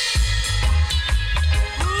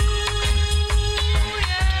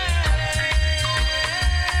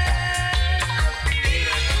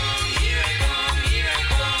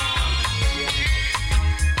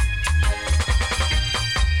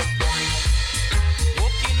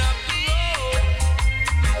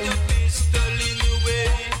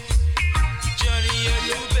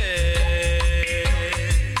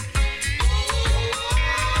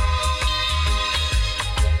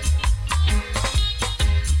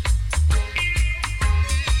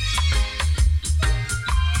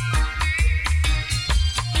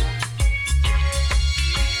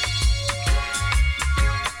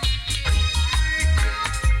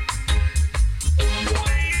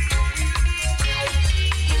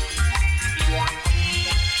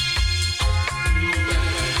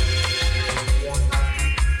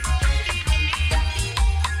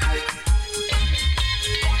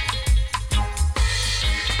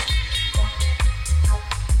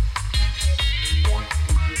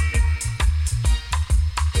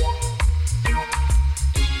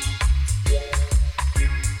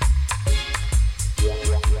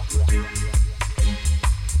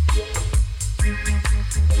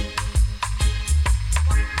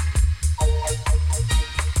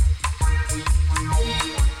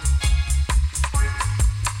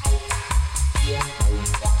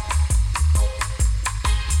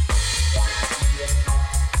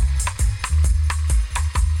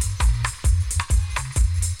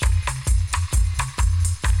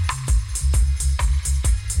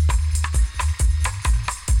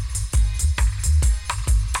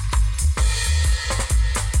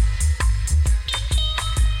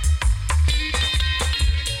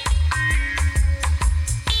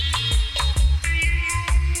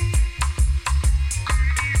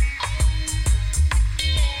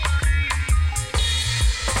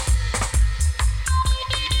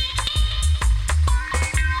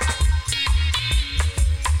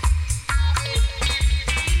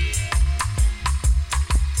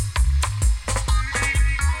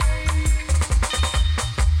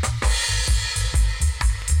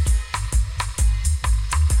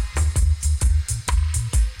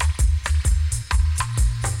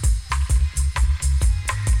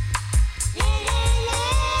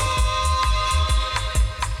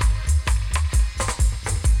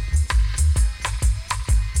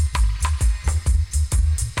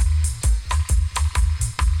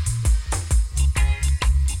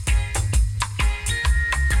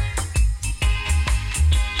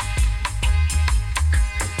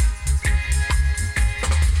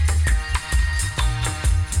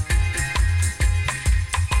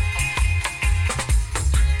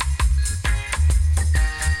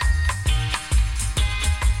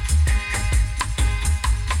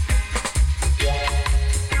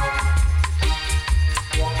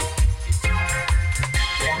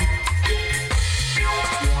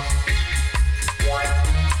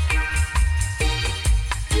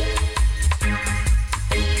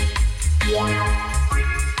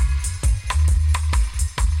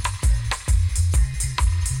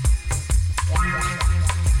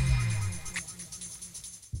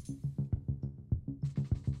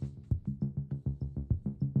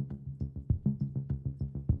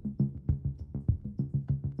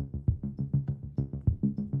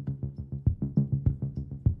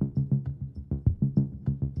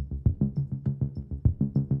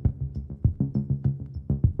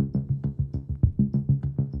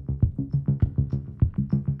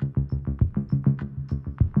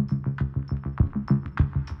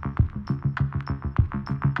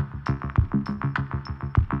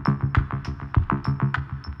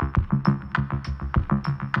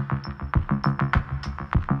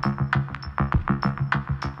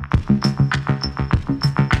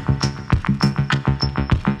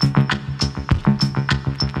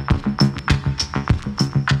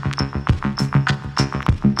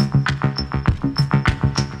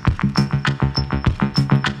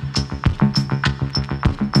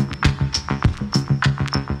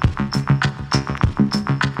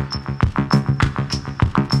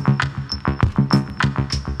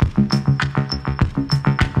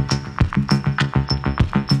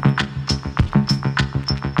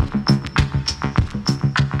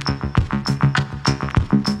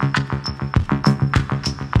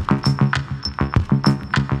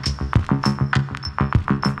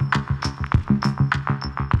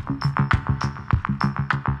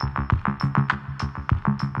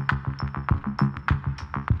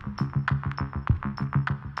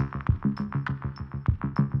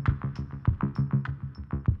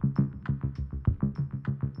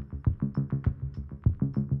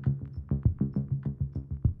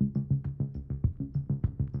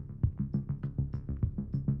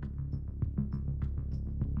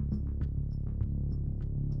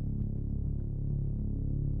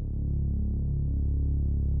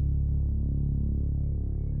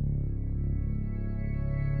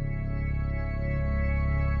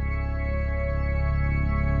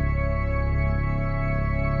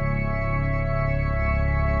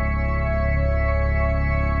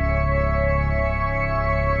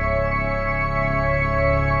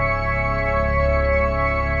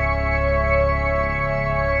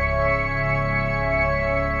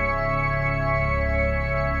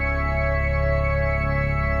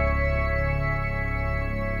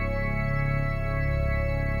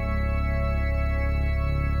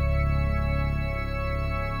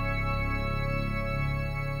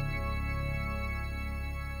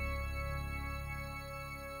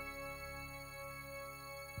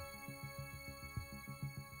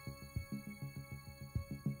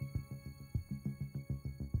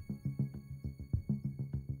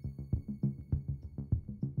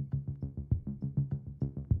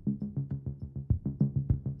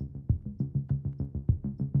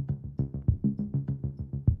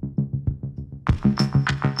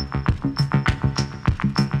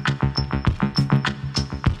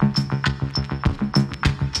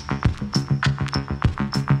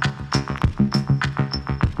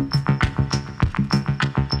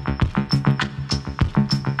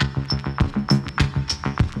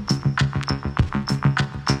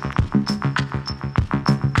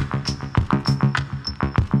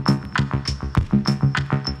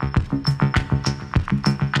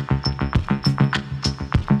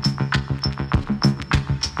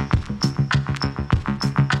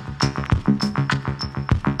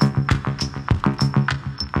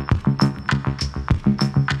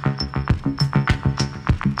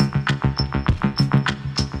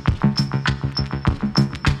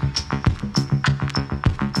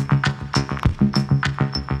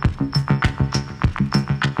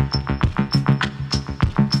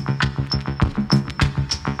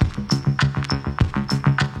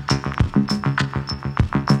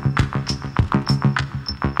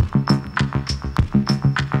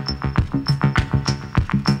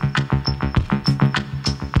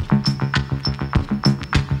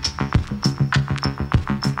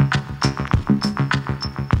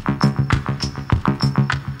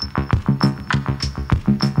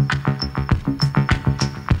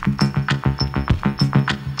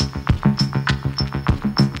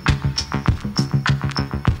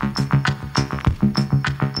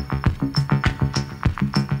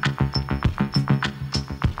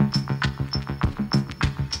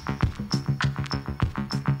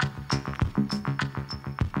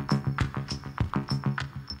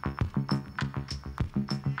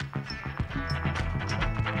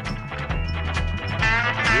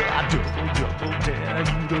 I double dare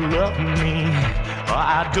you to love me. I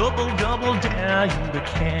double dare you to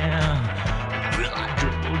care. Will I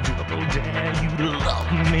double dare you to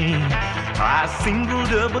love me? I single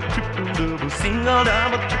double single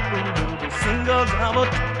double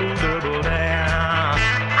triple double dare.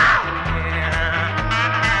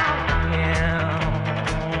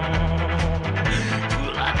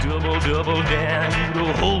 Will I double dare you to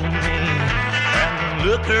hold me and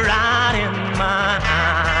look right in my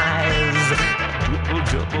eyes?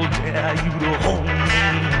 Double dare you to hold me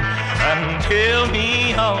and tell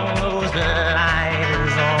me all those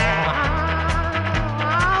lies.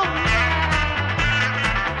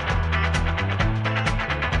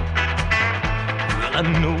 Well, I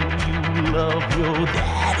know you love your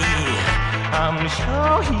daddy. I'm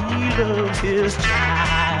sure he loves his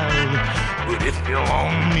child. But if you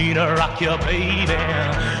want me to rock your baby,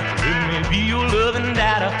 let me be your loving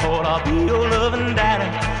daddy, for I'll be your loving daddy,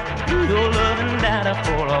 be your loving daddy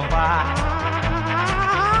for a while.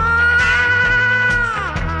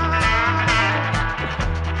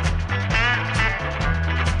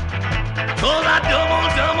 'Cause I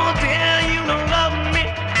double dare you to love me.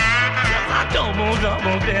 'Cause I double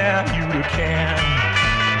dare you to care.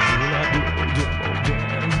 Will I double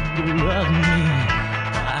dare you to love me?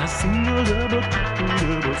 I single double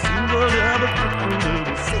single double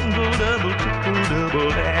single double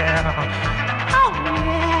dare. Oh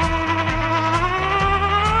yeah.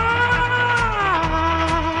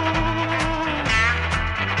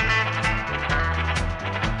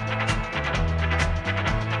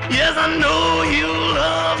 Yes, I know you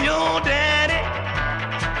love your daddy.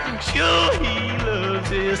 Sure, he loves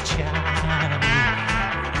his child.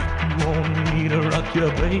 If you want me to rock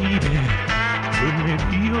your baby, let me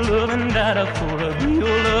be your loving daddy for a be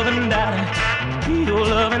your loving daddy, be your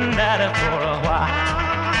loving daddy for a while.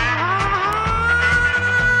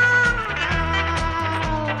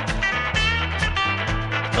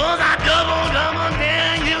 Cause I double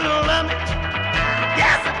dare you to love me.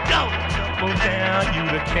 Yes, I double dare you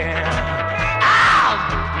to care. I'll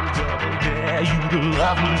double dare you to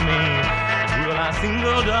love me. Will I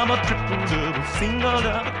single double single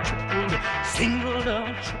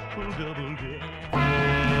double triple double dare.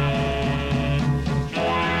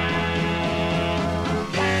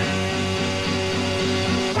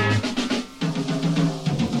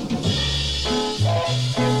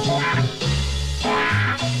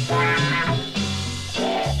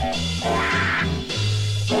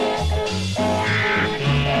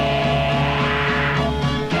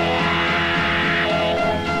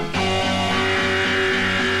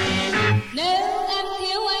 Nếu em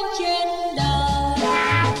thiếu anh trên đời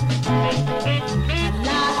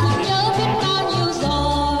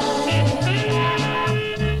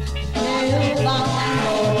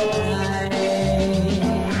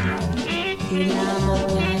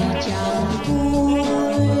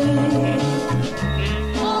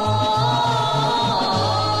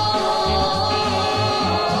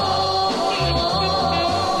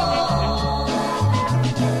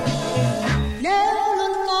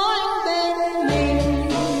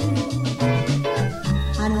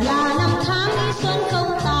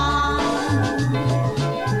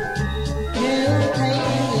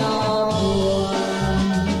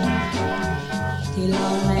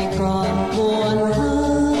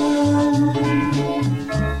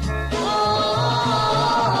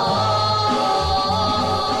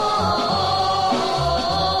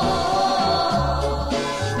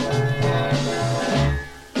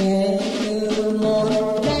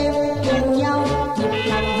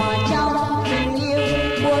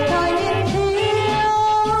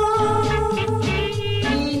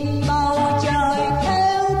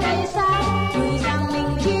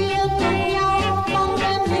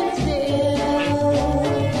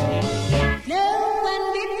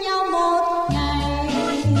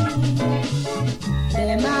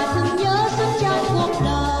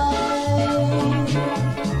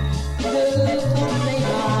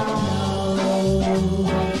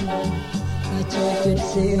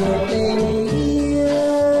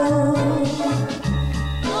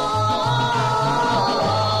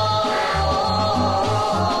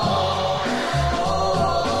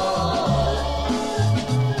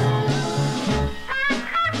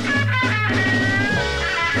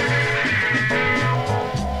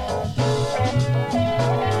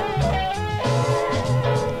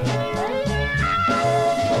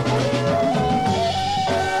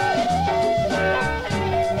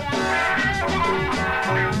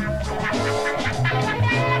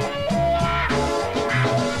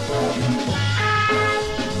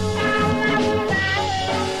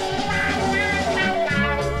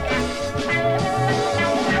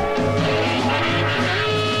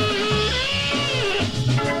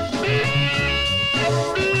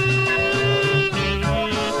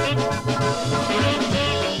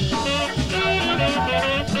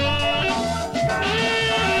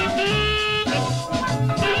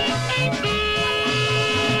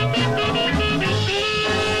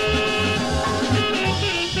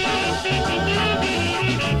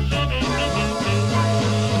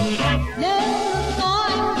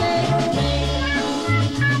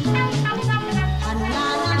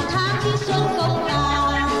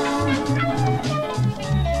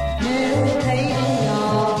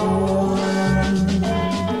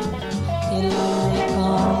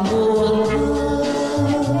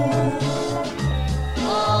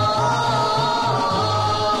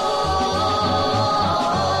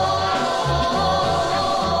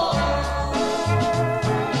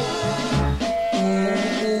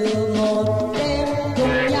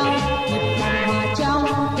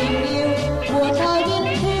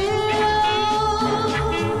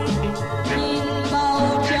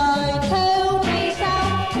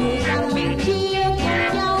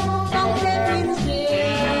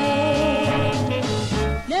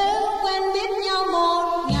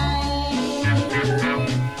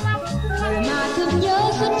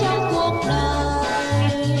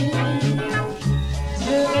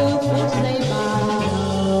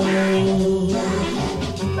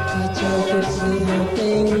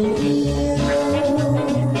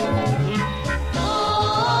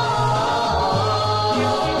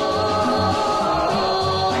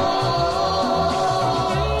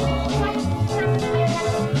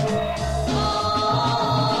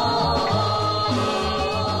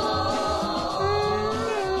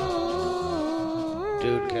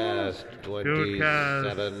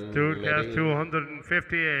Doodcast maybe.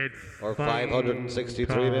 258. Or Fun 563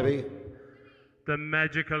 Kong. maybe. The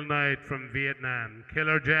magical night from Vietnam.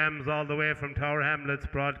 Killer jams all the way from Tower Hamlets,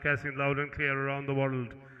 broadcasting loud and clear around the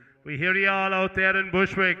world. We hear you all out there in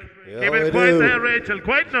Bushwick. Yeah, Keep it we quiet do. there, Rachel.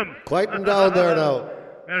 Quieten them. Quieten down there now.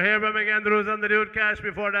 We're here by McAndrews on the Doodcast.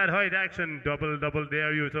 Before that, height action. Double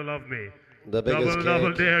dare you to love me. The biggest Double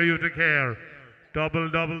cake. dare you to care. Double,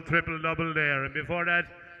 triple dare. And before that,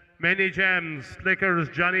 many jams. Slickers,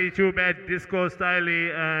 Johnny Two Bed, Disco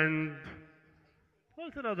Styley, and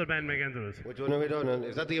what's another band, McAndrews? Which one are we doing?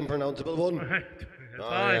 Is that the unpronounceable one? It's Oh,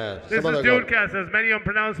 fine. yeah. This is Some other guy. Doodcast. There's many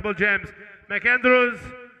unpronounceable gems.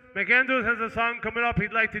 McAndrews has a song coming up.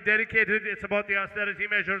 He'd like to dedicate it. It's about the austerity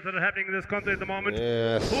measures that are happening in this country at the moment.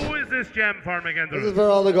 Yes. Who is this gem for, McAndrews? This is for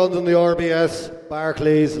all the guns in the RBS,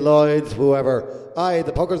 Barclays, Lloyds, whoever. Aye,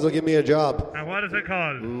 the puckers will give me a job. And what is it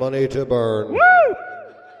called? Money to burn. Woo!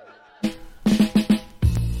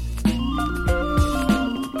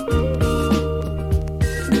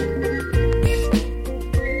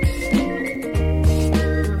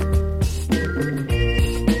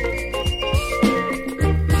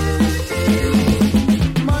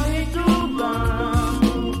 Money to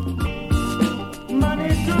burn, money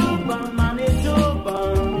to burn, money to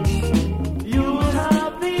burn. You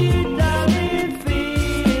have the darling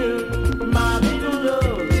feel, my little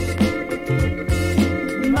love,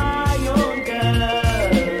 my own girl,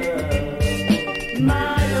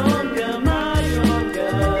 my own girl, my own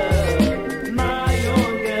girl, my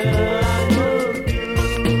own girl. I love you.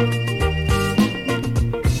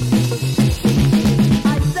 I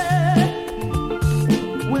said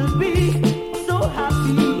we'll be so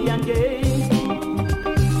happy and gay.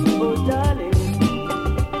 Oh, darling,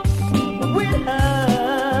 we'll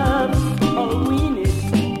have all we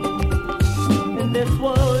need in this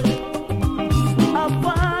world of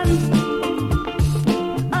fun.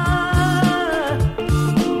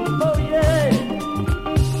 Oh yeah.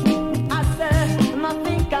 I said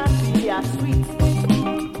nothing can be as sweet.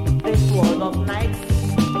 This world of nights.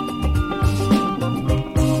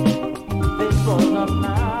 This world of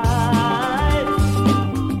night,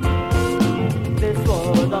 this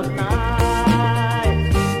world of night.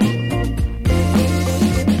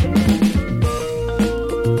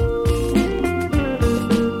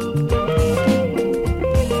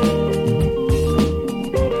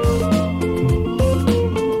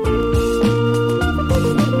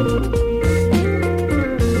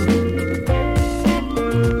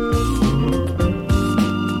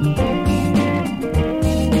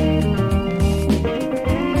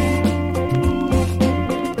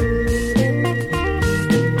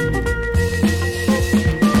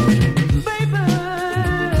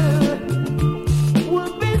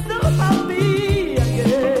 We'll be so happy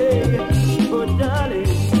again. Oh, darling,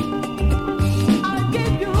 I'll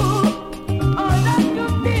give you all that you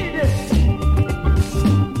need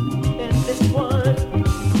in this world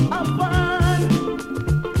of fun.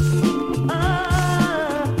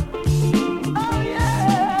 Oh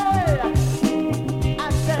yeah, I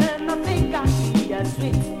said nothing can be as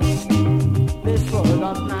sweet. This world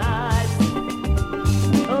of night.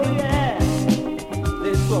 Oh yeah,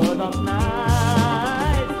 this world of night.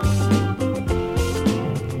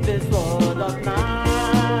 This world of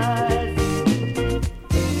night.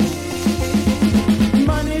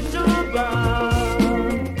 Money to burn.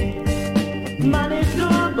 Money to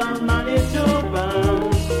burn. Money to burn.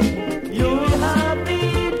 You will have the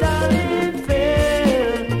darling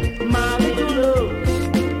feel. My little love.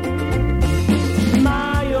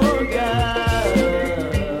 My own girl.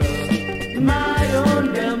 My own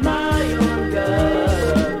girl. My own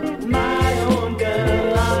girl. My own girl.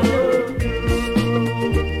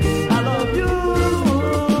 I love you.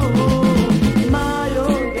 My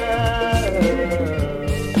own girl.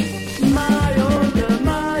 My own girl.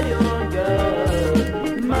 My own girl.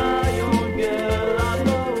 My own girl. I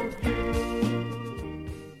love you.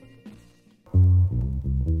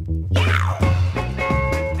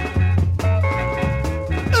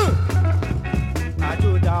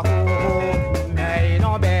 Ajuda ho ho, me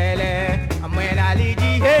no bele, amwena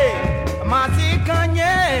liji he,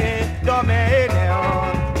 masikanye, dome ne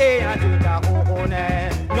on, ajuda ho ho ne,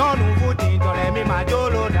 nyonu vuti tole mi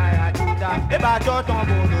majolo na ajuda, eba joton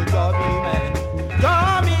bolo jobi me,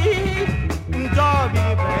 jobi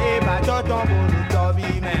me, eba joton bolo jobi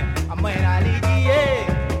me, amwena liji he,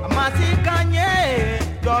 masikanye,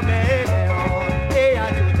 dome ne on,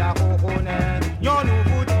 ajuda ho ho ne, nyonu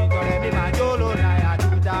vuti tole mi majolo na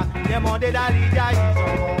ajuda, demandez d'Alija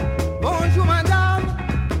bonjour madame,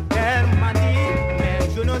 elle m'a dit, mais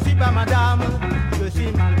je ne suis pas madame, je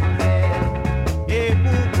suis mademoiselle. Et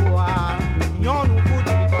pourquoi, nous vous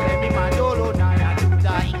dit,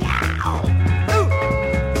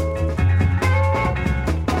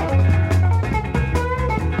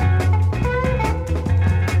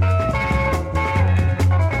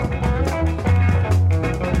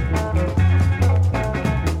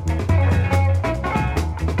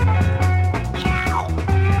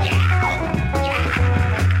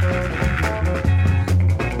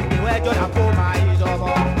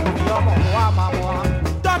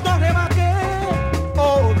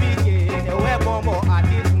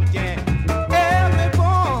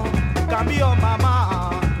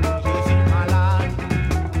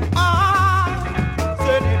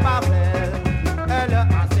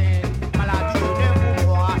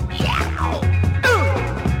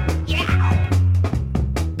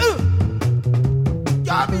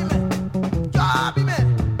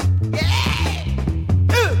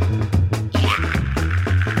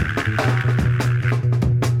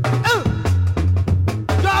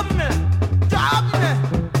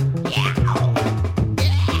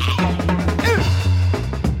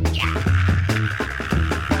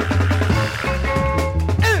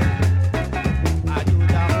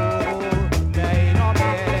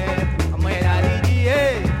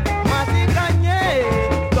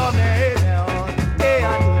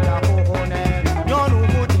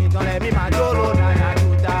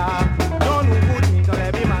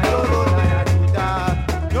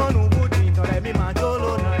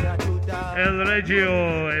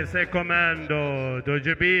 Commando,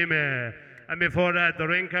 Dojabime, and before that, the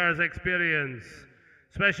Ringcars Experience.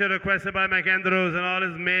 Special requested by McAndrews and all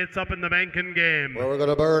his mates up in the banking game. Well, we're going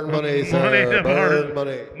to burn money, sir. Money to burn burn.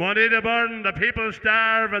 money. Money to burn. The people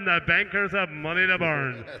starve and the bankers have money to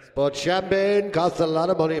burn. But champagne costs a lot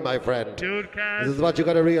of money, my friend. DOODcast, This is what you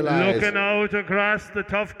got to realize. looking out across the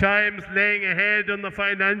tough times, laying ahead on the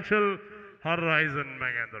financial horizon,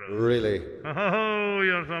 McAndrews. Really? Oh,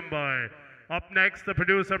 you're some boy. Up next, the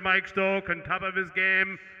producer Mike Stoke, on top of his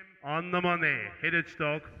game, on the money. Hit it,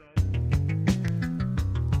 Stoke.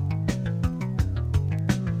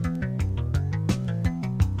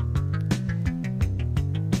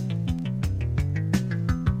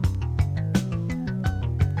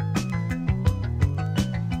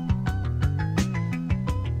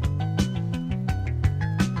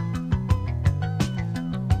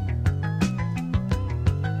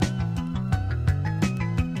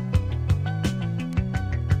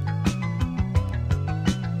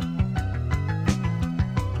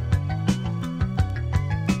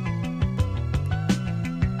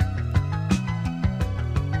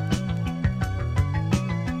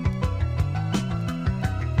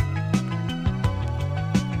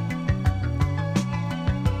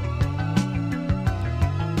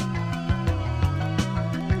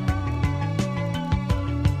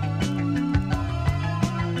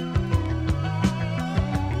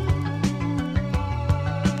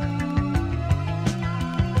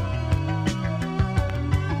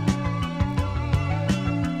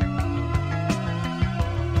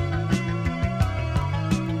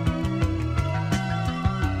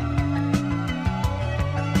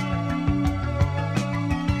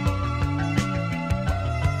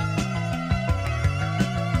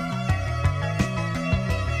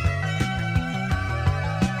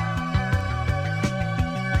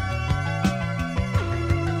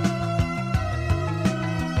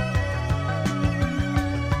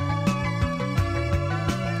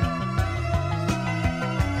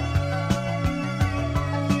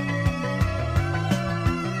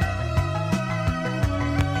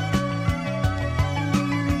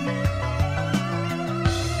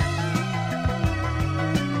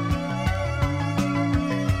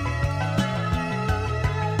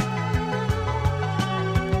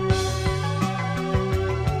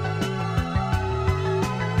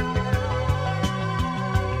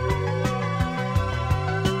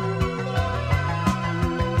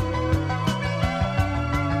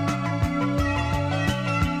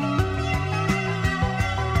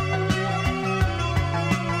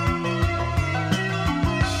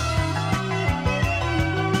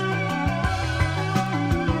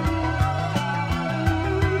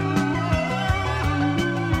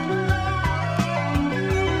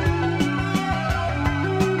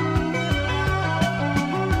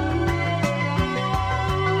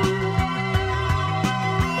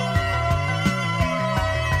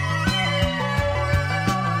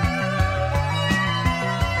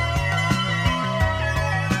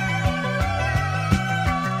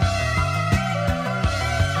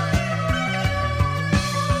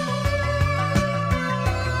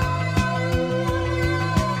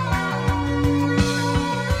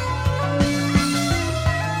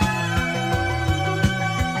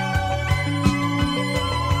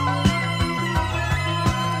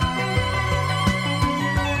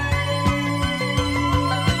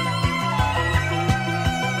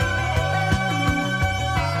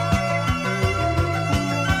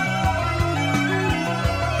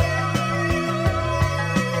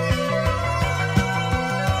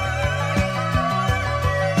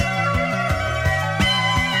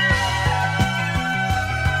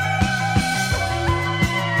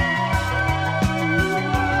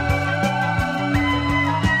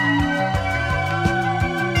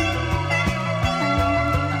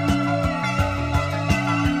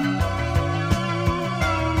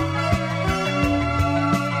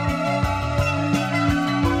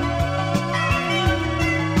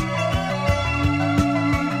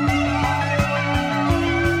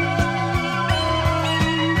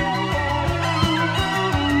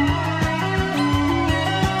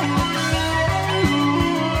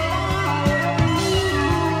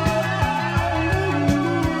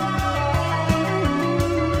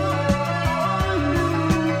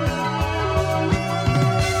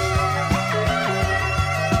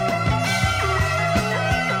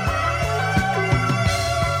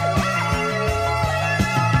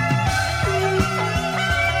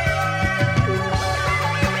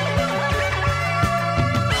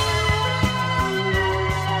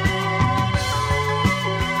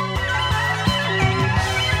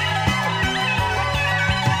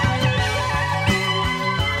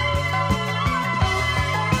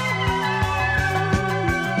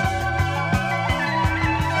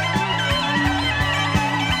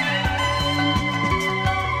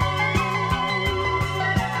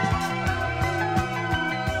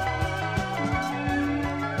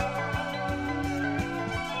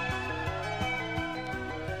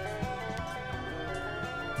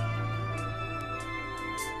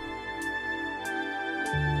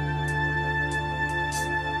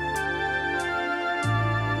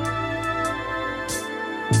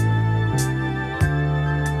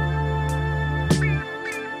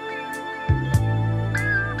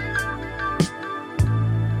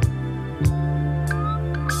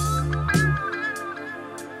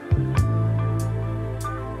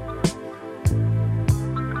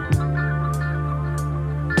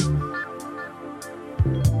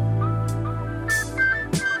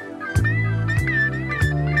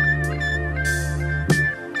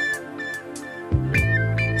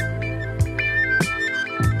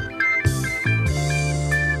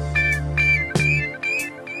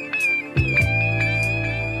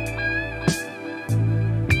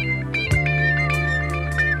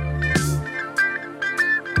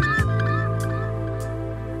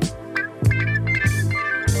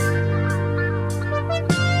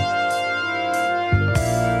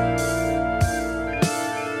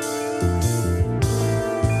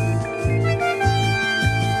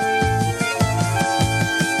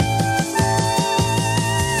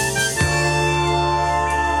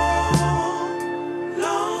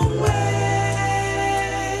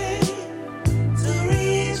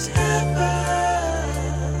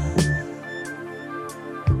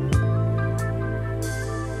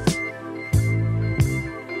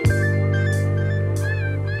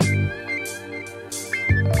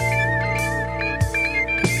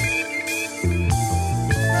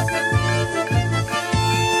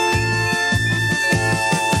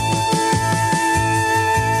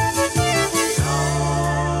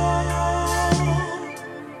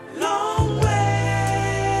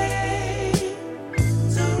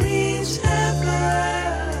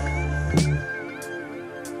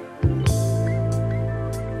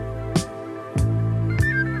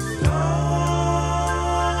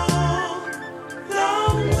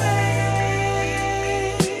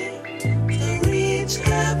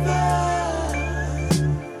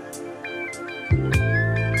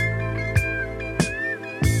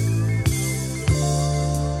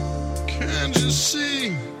 Can't you see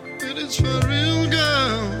that it's for real,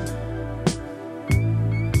 girl?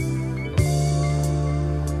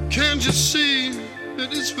 Can't you see that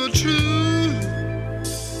it's for true?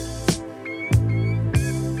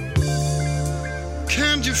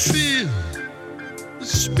 Can't you feel the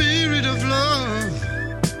spirit of love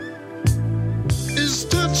is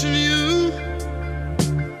touching you?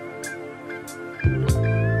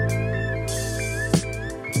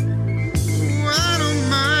 Oh, I don't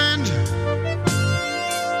mind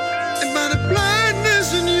about the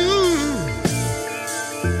blindness in you.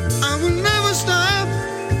 I will never stop.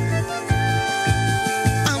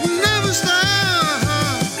 I will never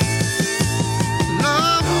stop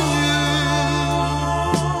loving you.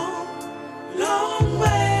 Long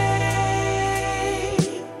way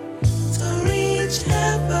to reach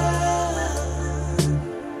heaven.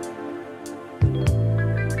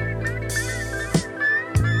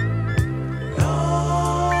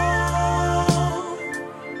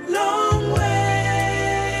 Long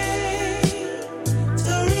way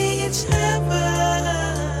to reach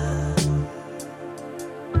heaven.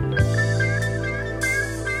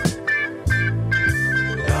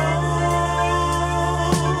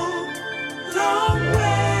 Long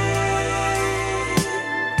way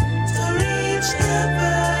to reach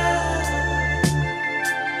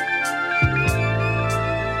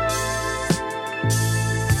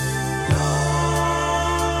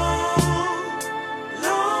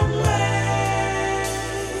Long way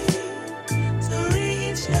to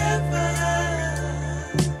reach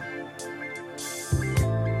heaven.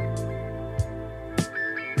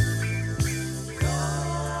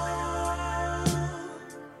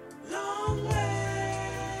 Long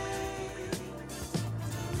way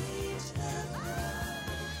to reach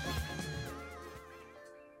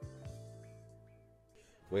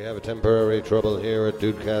We have a temporary trouble here at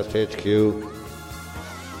DOODcast HQ.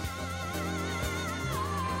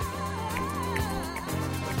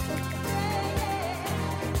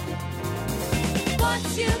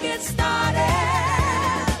 Once you get started,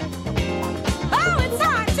 oh, it's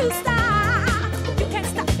hard to stop. You can't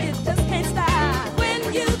stop it, just can't stop.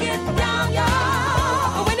 When you get down,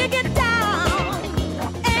 y'all, when you get down,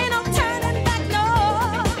 ain't no turning back, no.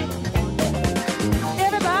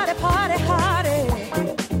 Everybody party hardy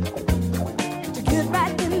to get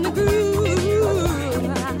right in the groove.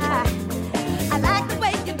 I like the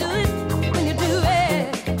way you do it when you do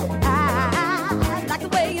it. I like the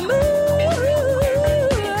way you move.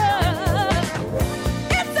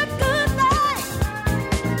 It's a good thing.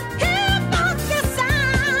 Hip hop your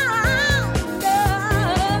sound.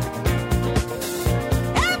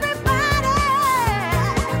 Everybody,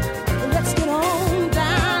 let's get on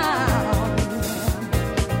down.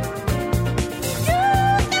 You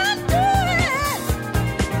can do it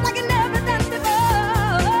like you never done before.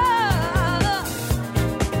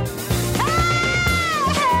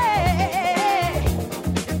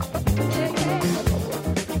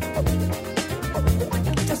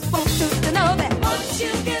 Just want you to know that once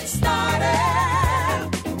you get started,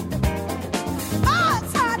 oh,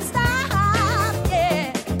 it's hard to stop,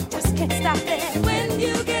 yeah. Just can't stop it. When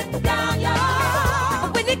you get down,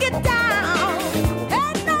 y'all, when you get down,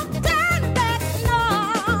 ain't no turning back, no.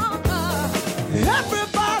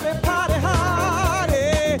 Everybody party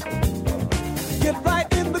hardy. Get right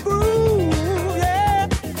in the groove, yeah.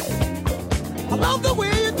 I love the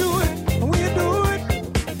way you do it, when you do it.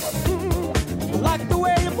 I like the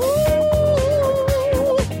way you move,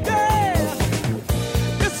 yeah.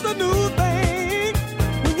 It's the new thing,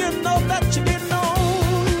 when you know that you're getting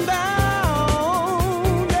on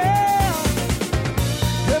down, yeah.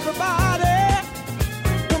 Everybody,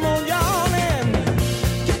 come on, y'all, and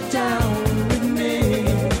get down with me.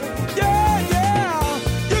 Yeah, yeah,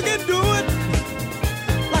 you can do it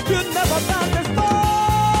like you never done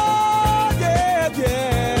before. Yeah,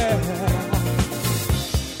 yeah.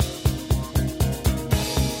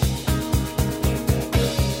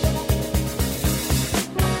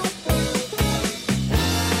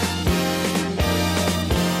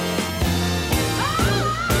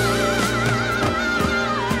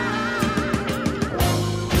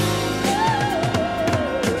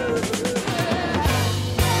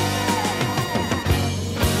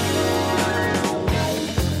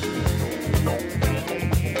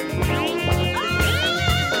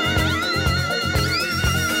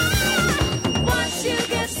 Once you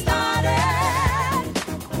get started,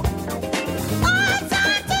 oh, it's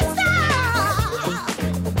hard to stop.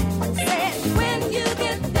 Said when you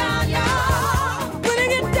get down, y'all, when you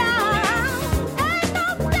get down, ain't no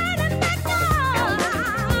turning back, no.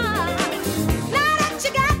 Now that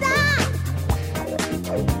you got down,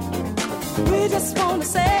 we just wanna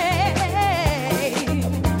say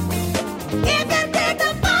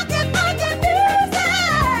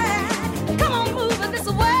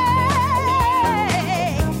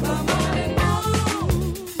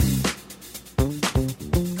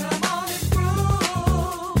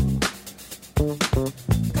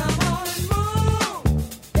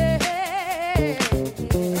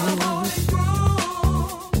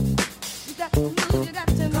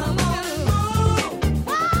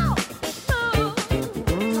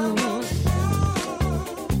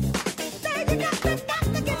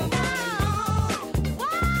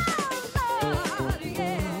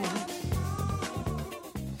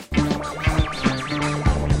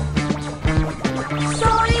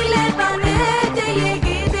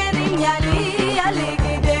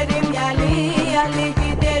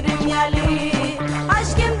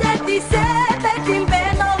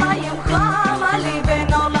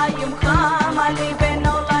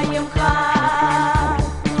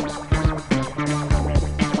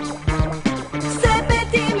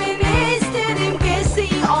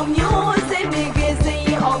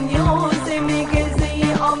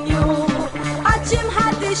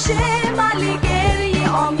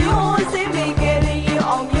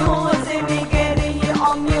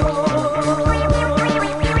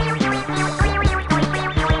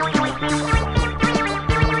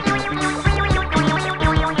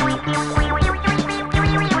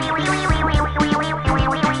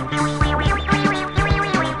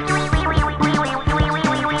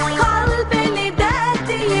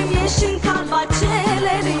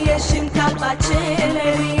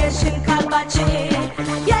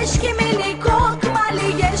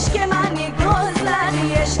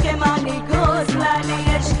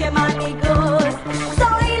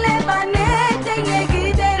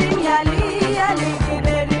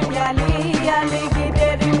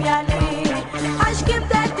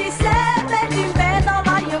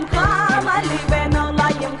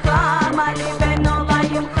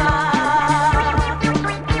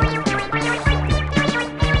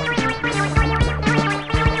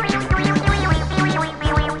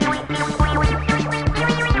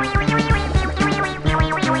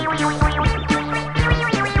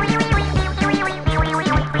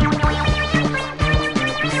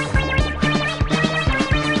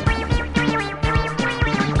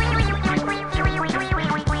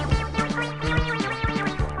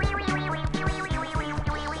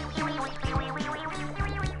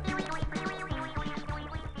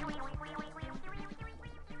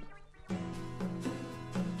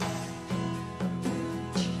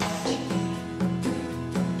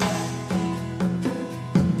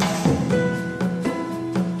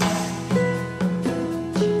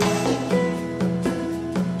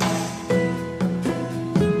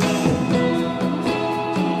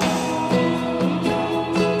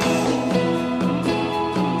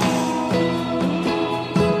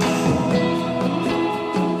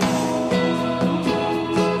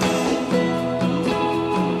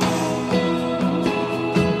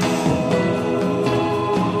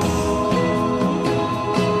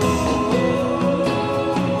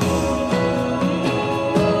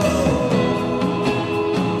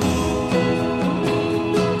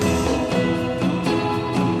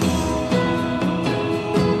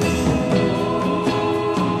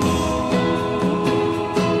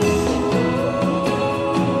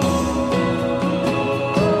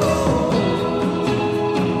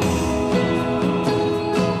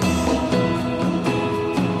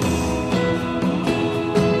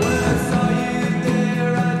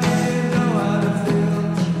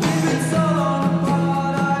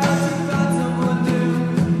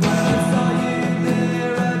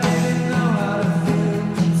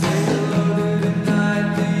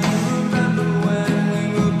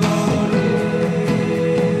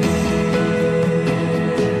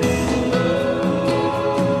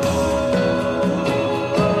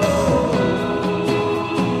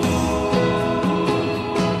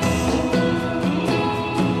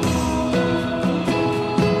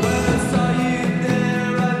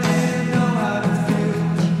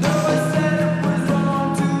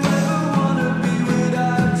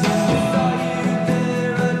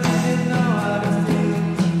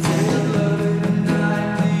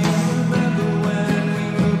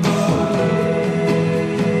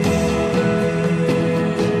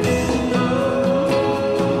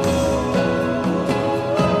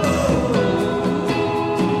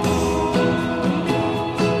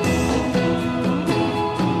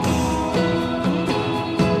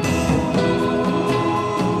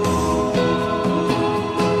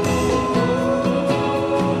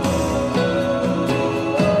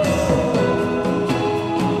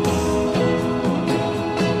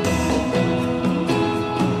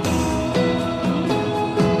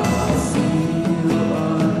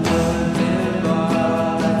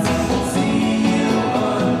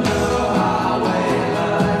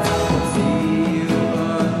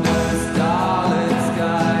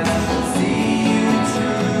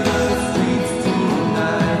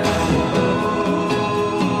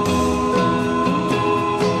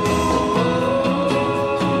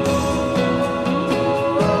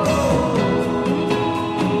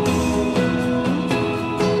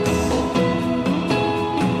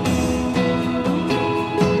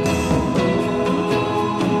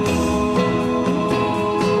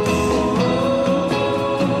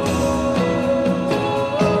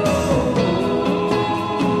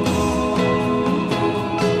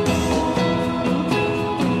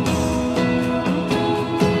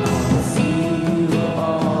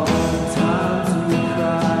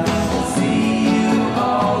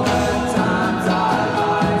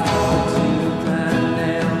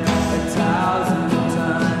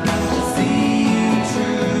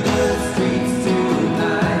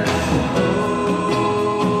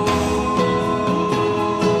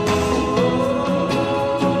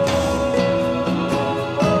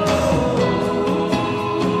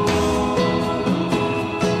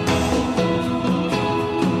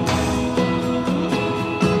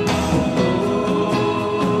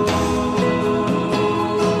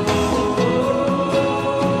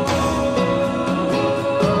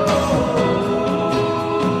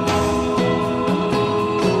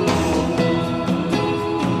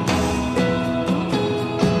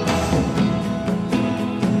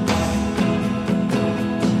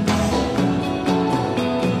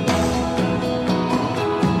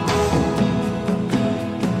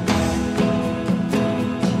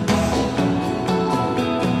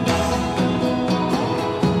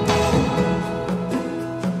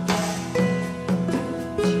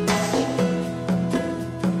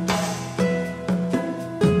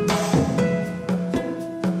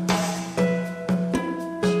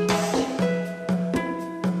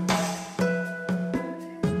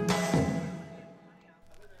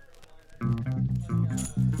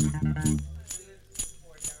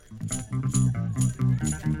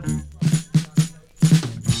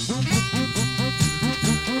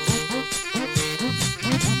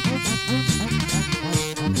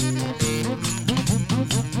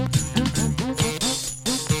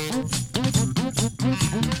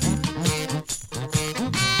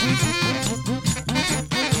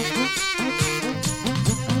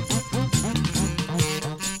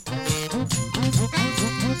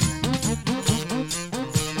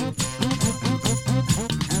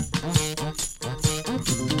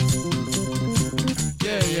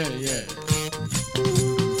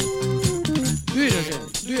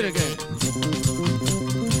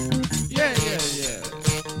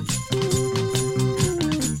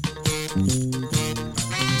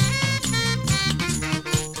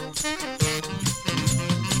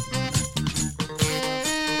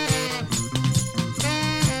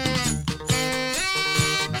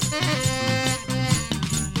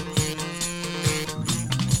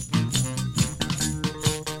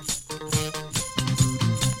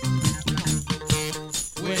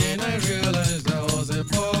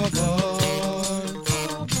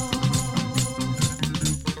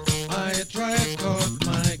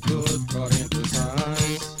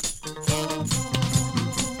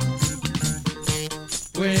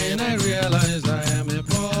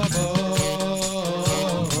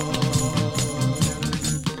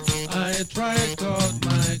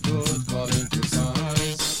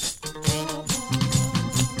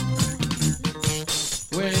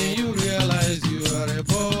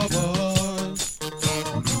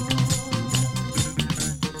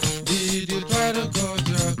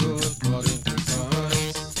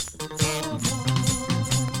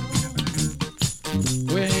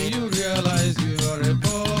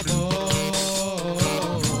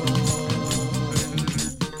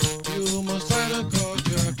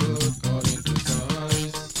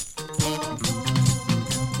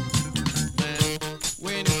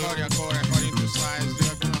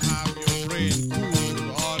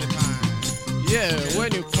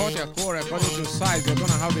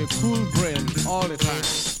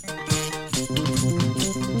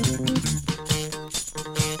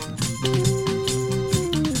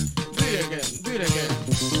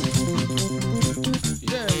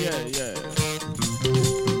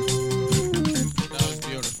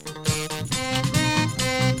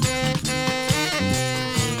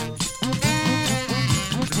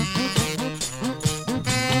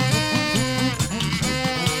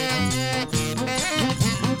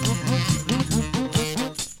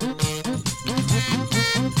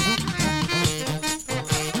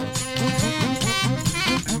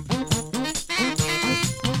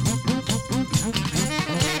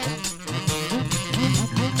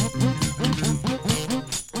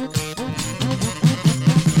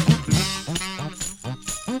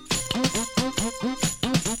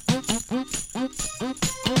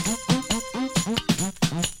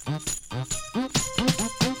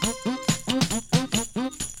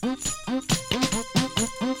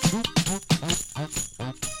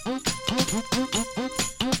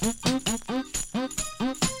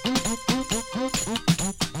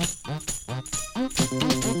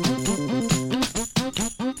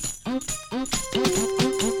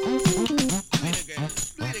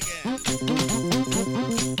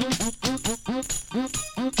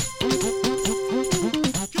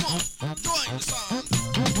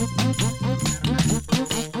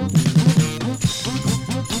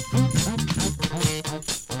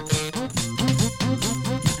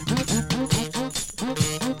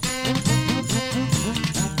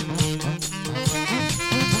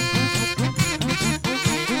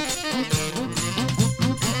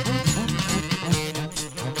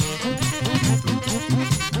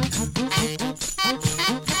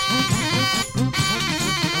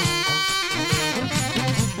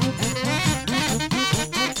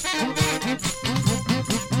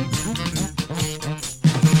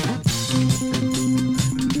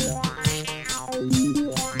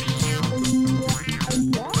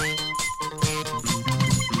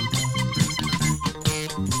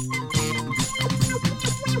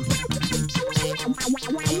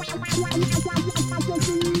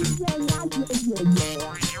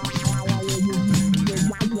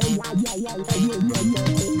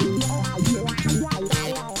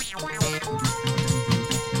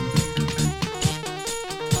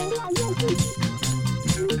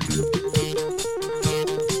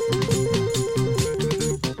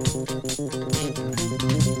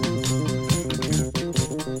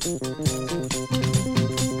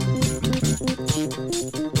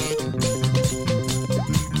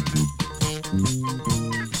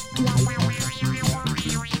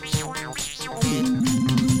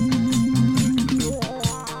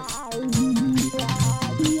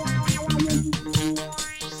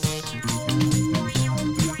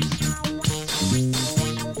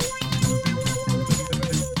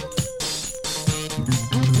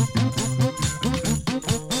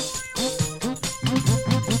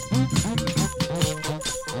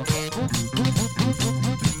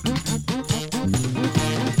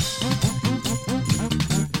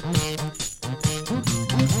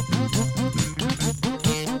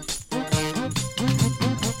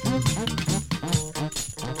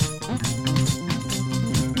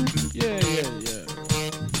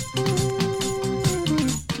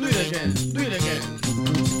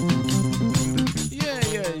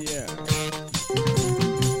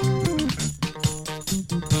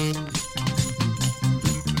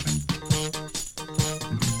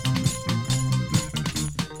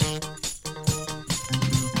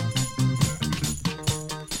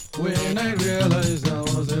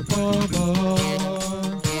poor boy.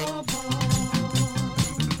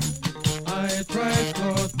 I tried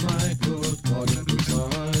cut my coat according to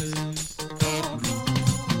size.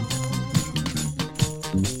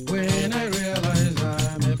 When I realize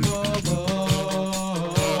I'm a poor boy,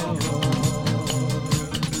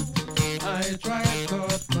 I tried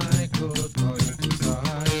cut my coat according to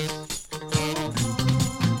size.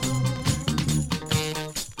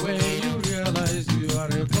 When you realize you are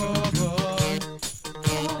a poor boy,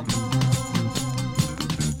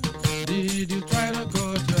 did you try to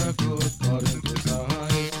cut your coat according to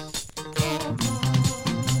size?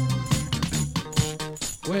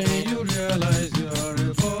 When you realize you are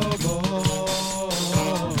a poor boy,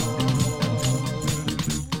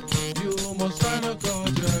 you must try to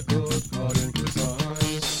cut your coat according to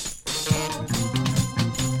size.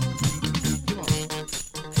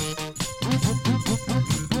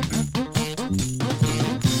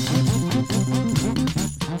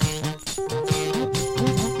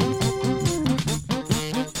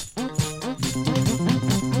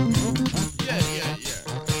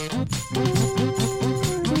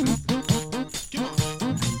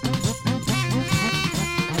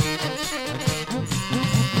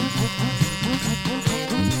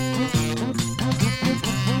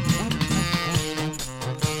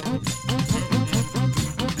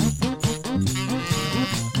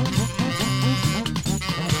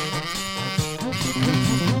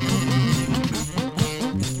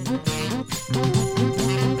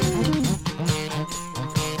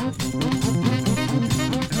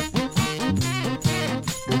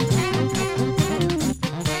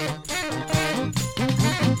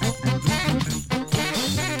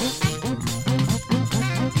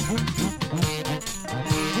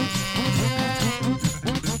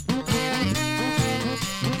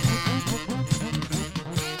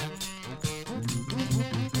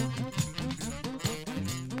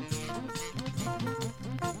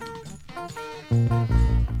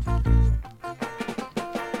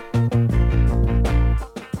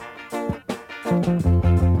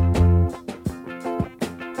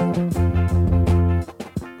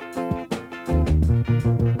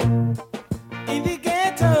 In the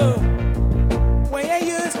ghetto where I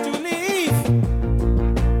used to live,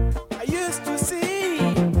 I used to see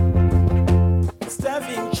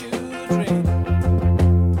starving children.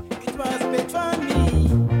 It was bad for me.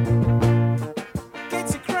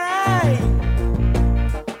 Kids crying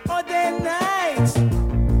all day night.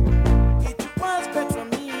 It was bad for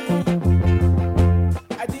me.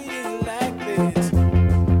 I didn't like this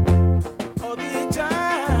all the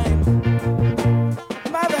time.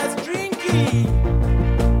 Mothers drinking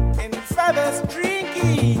and fathers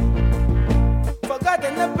drinking,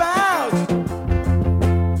 forgotten about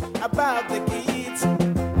the kids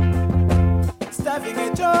starving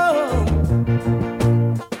at home.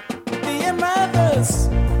 Dear mothers,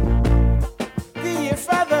 dear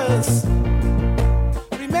fathers,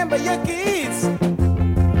 remember your kids.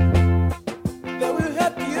 They will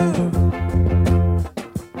help you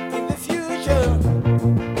in the future.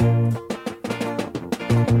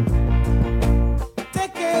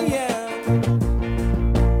 Take care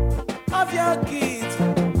of your kids.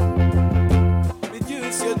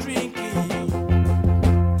 Reduce your drinking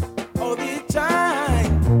all the time.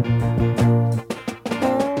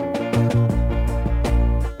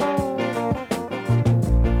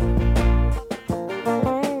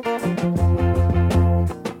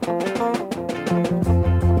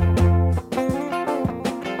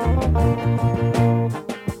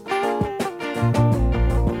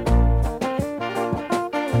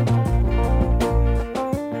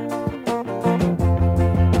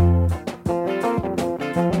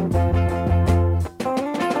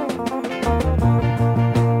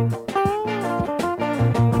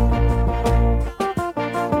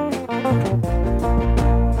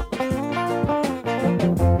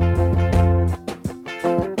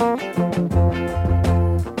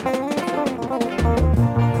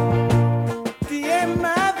 Dear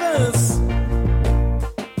mothers,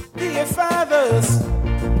 dear fathers,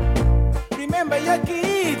 remember your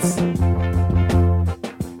kids.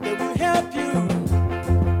 They will help you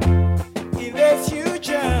in the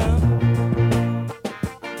future.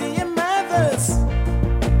 Dear mothers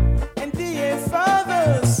and dear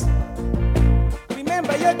fathers,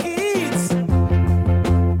 remember your kids.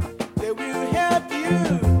 They will help you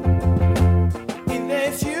in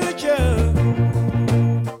the future.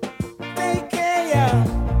 Take care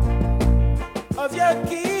of your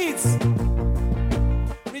kids.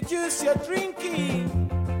 Reduce your drinking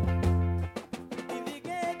in the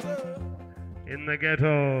ghetto. In the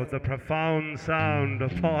ghetto, the profound sound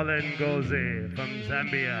of Paul Ngozi from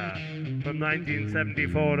Zambia from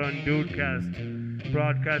 1974 on DOODcast,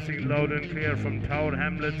 broadcasting loud and clear from Tower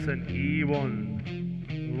Hamlets and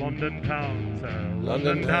E1. London Town, sir.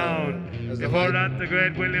 London Town. As the Before high- that, the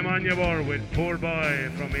great William Onyebor with Poor Boy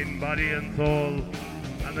from In Body and Soul.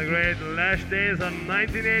 And the great Lash Days on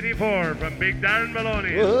 1984 from Big Darren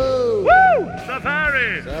Maloney. Woohoo! Woo!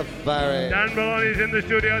 Safari! Safari. Dan Maloney's in the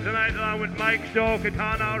studio tonight along with Mike Stowe,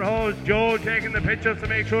 Catan, our host, Joe taking the pictures to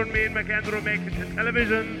make sure me and McAndrew make it to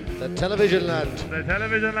television. The television land. The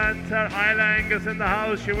television land, sir. Isla Angus in the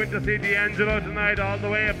house. She went to see D'Angelo tonight all the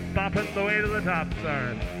way, bopping the way to the top,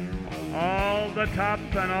 sir. All the top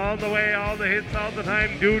and all the way, all the hits all the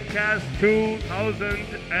time. DOODcast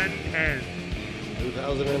 2010.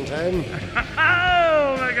 2010.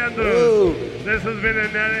 Oh, McAndrew. This has been a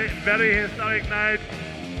very historic night.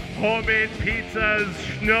 Homemade pizzas,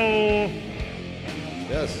 snow,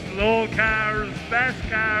 Yes. slow cars, fast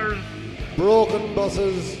cars. Broken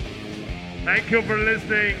buses. Thank you for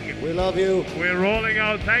listening. We love you. We're rolling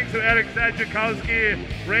out. Thanks to Eric Sajikowski.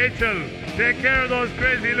 Rachel, take care of those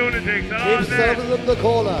crazy lunatics. They're all Keep dead. serving them the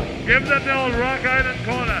cola. Give them the old Rock Island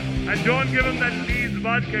Cola. And don't give them that Leeds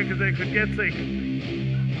vodka because they could get sick.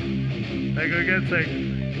 They could get sick.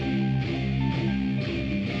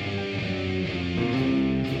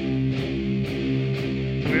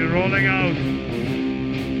 We're rolling out.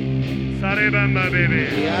 Sorry, Bamba, baby.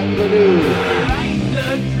 Like the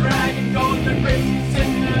dragon goes the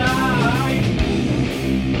crimson light.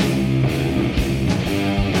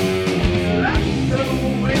 Like the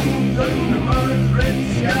wind on the Mars red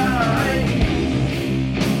sky.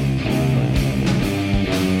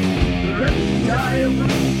 Reptile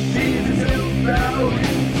sees itself out in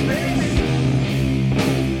space.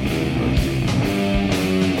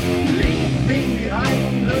 Leaving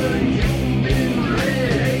behind the human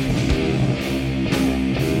race.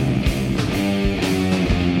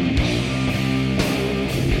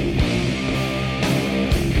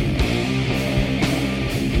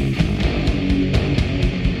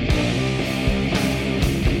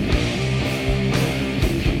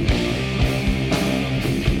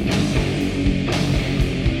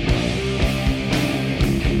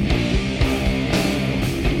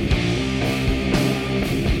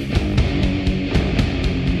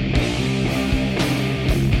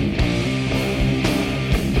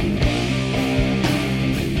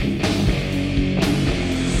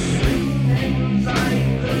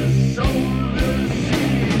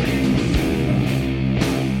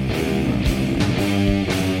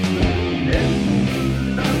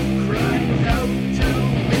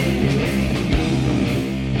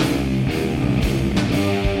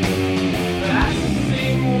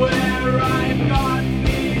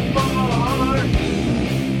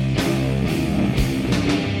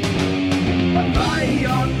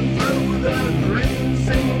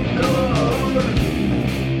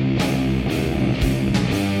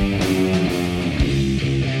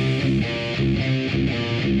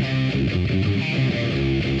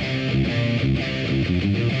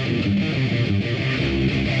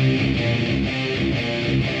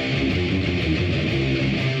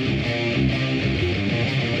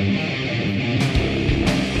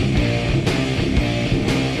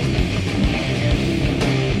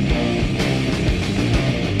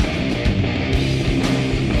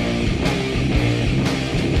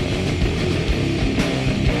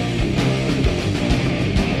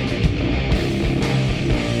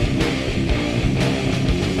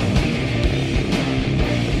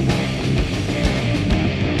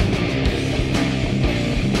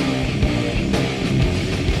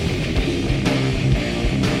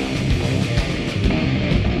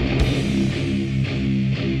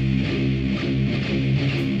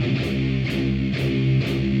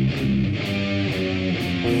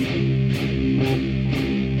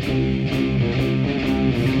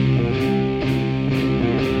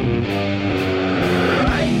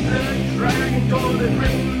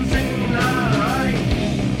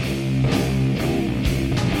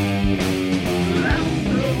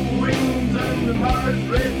 Mars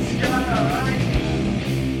red sky.